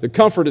coming, the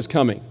comfort is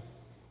coming.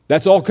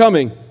 That's all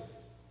coming.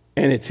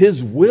 And it's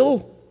His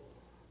will.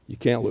 You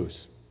can't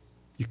lose.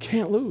 You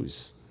can't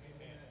lose.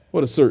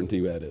 What a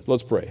certainty that is.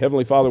 Let's pray.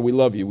 Heavenly Father, we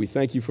love you. We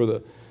thank you for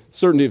the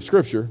certainty of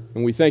Scripture,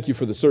 and we thank you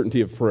for the certainty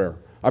of prayer.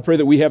 I pray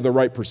that we have the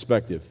right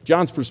perspective.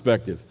 John's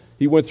perspective.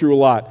 He went through a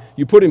lot.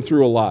 You put him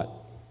through a lot.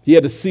 He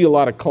had to see a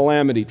lot of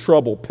calamity,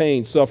 trouble,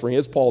 pain, suffering,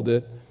 as Paul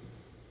did.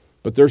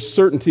 But their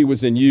certainty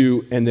was in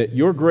you, and that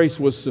your grace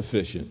was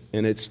sufficient,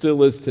 and it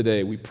still is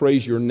today. We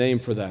praise your name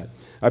for that.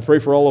 I pray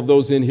for all of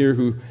those in here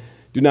who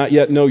do not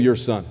yet know your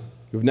Son,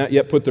 who have not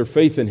yet put their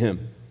faith in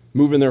Him.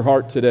 Move in their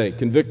heart today.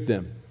 Convict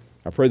them.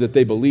 I pray that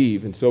they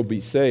believe and so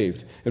be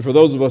saved. And for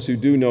those of us who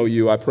do know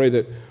you, I pray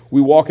that we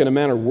walk in a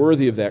manner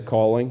worthy of that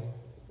calling,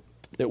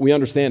 that we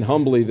understand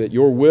humbly that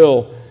your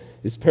will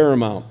is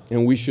paramount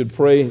and we should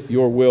pray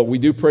your will. We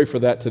do pray for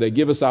that today.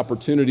 Give us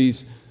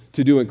opportunities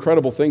to do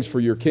incredible things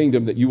for your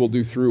kingdom that you will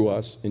do through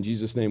us. In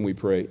Jesus' name we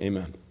pray.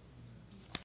 Amen.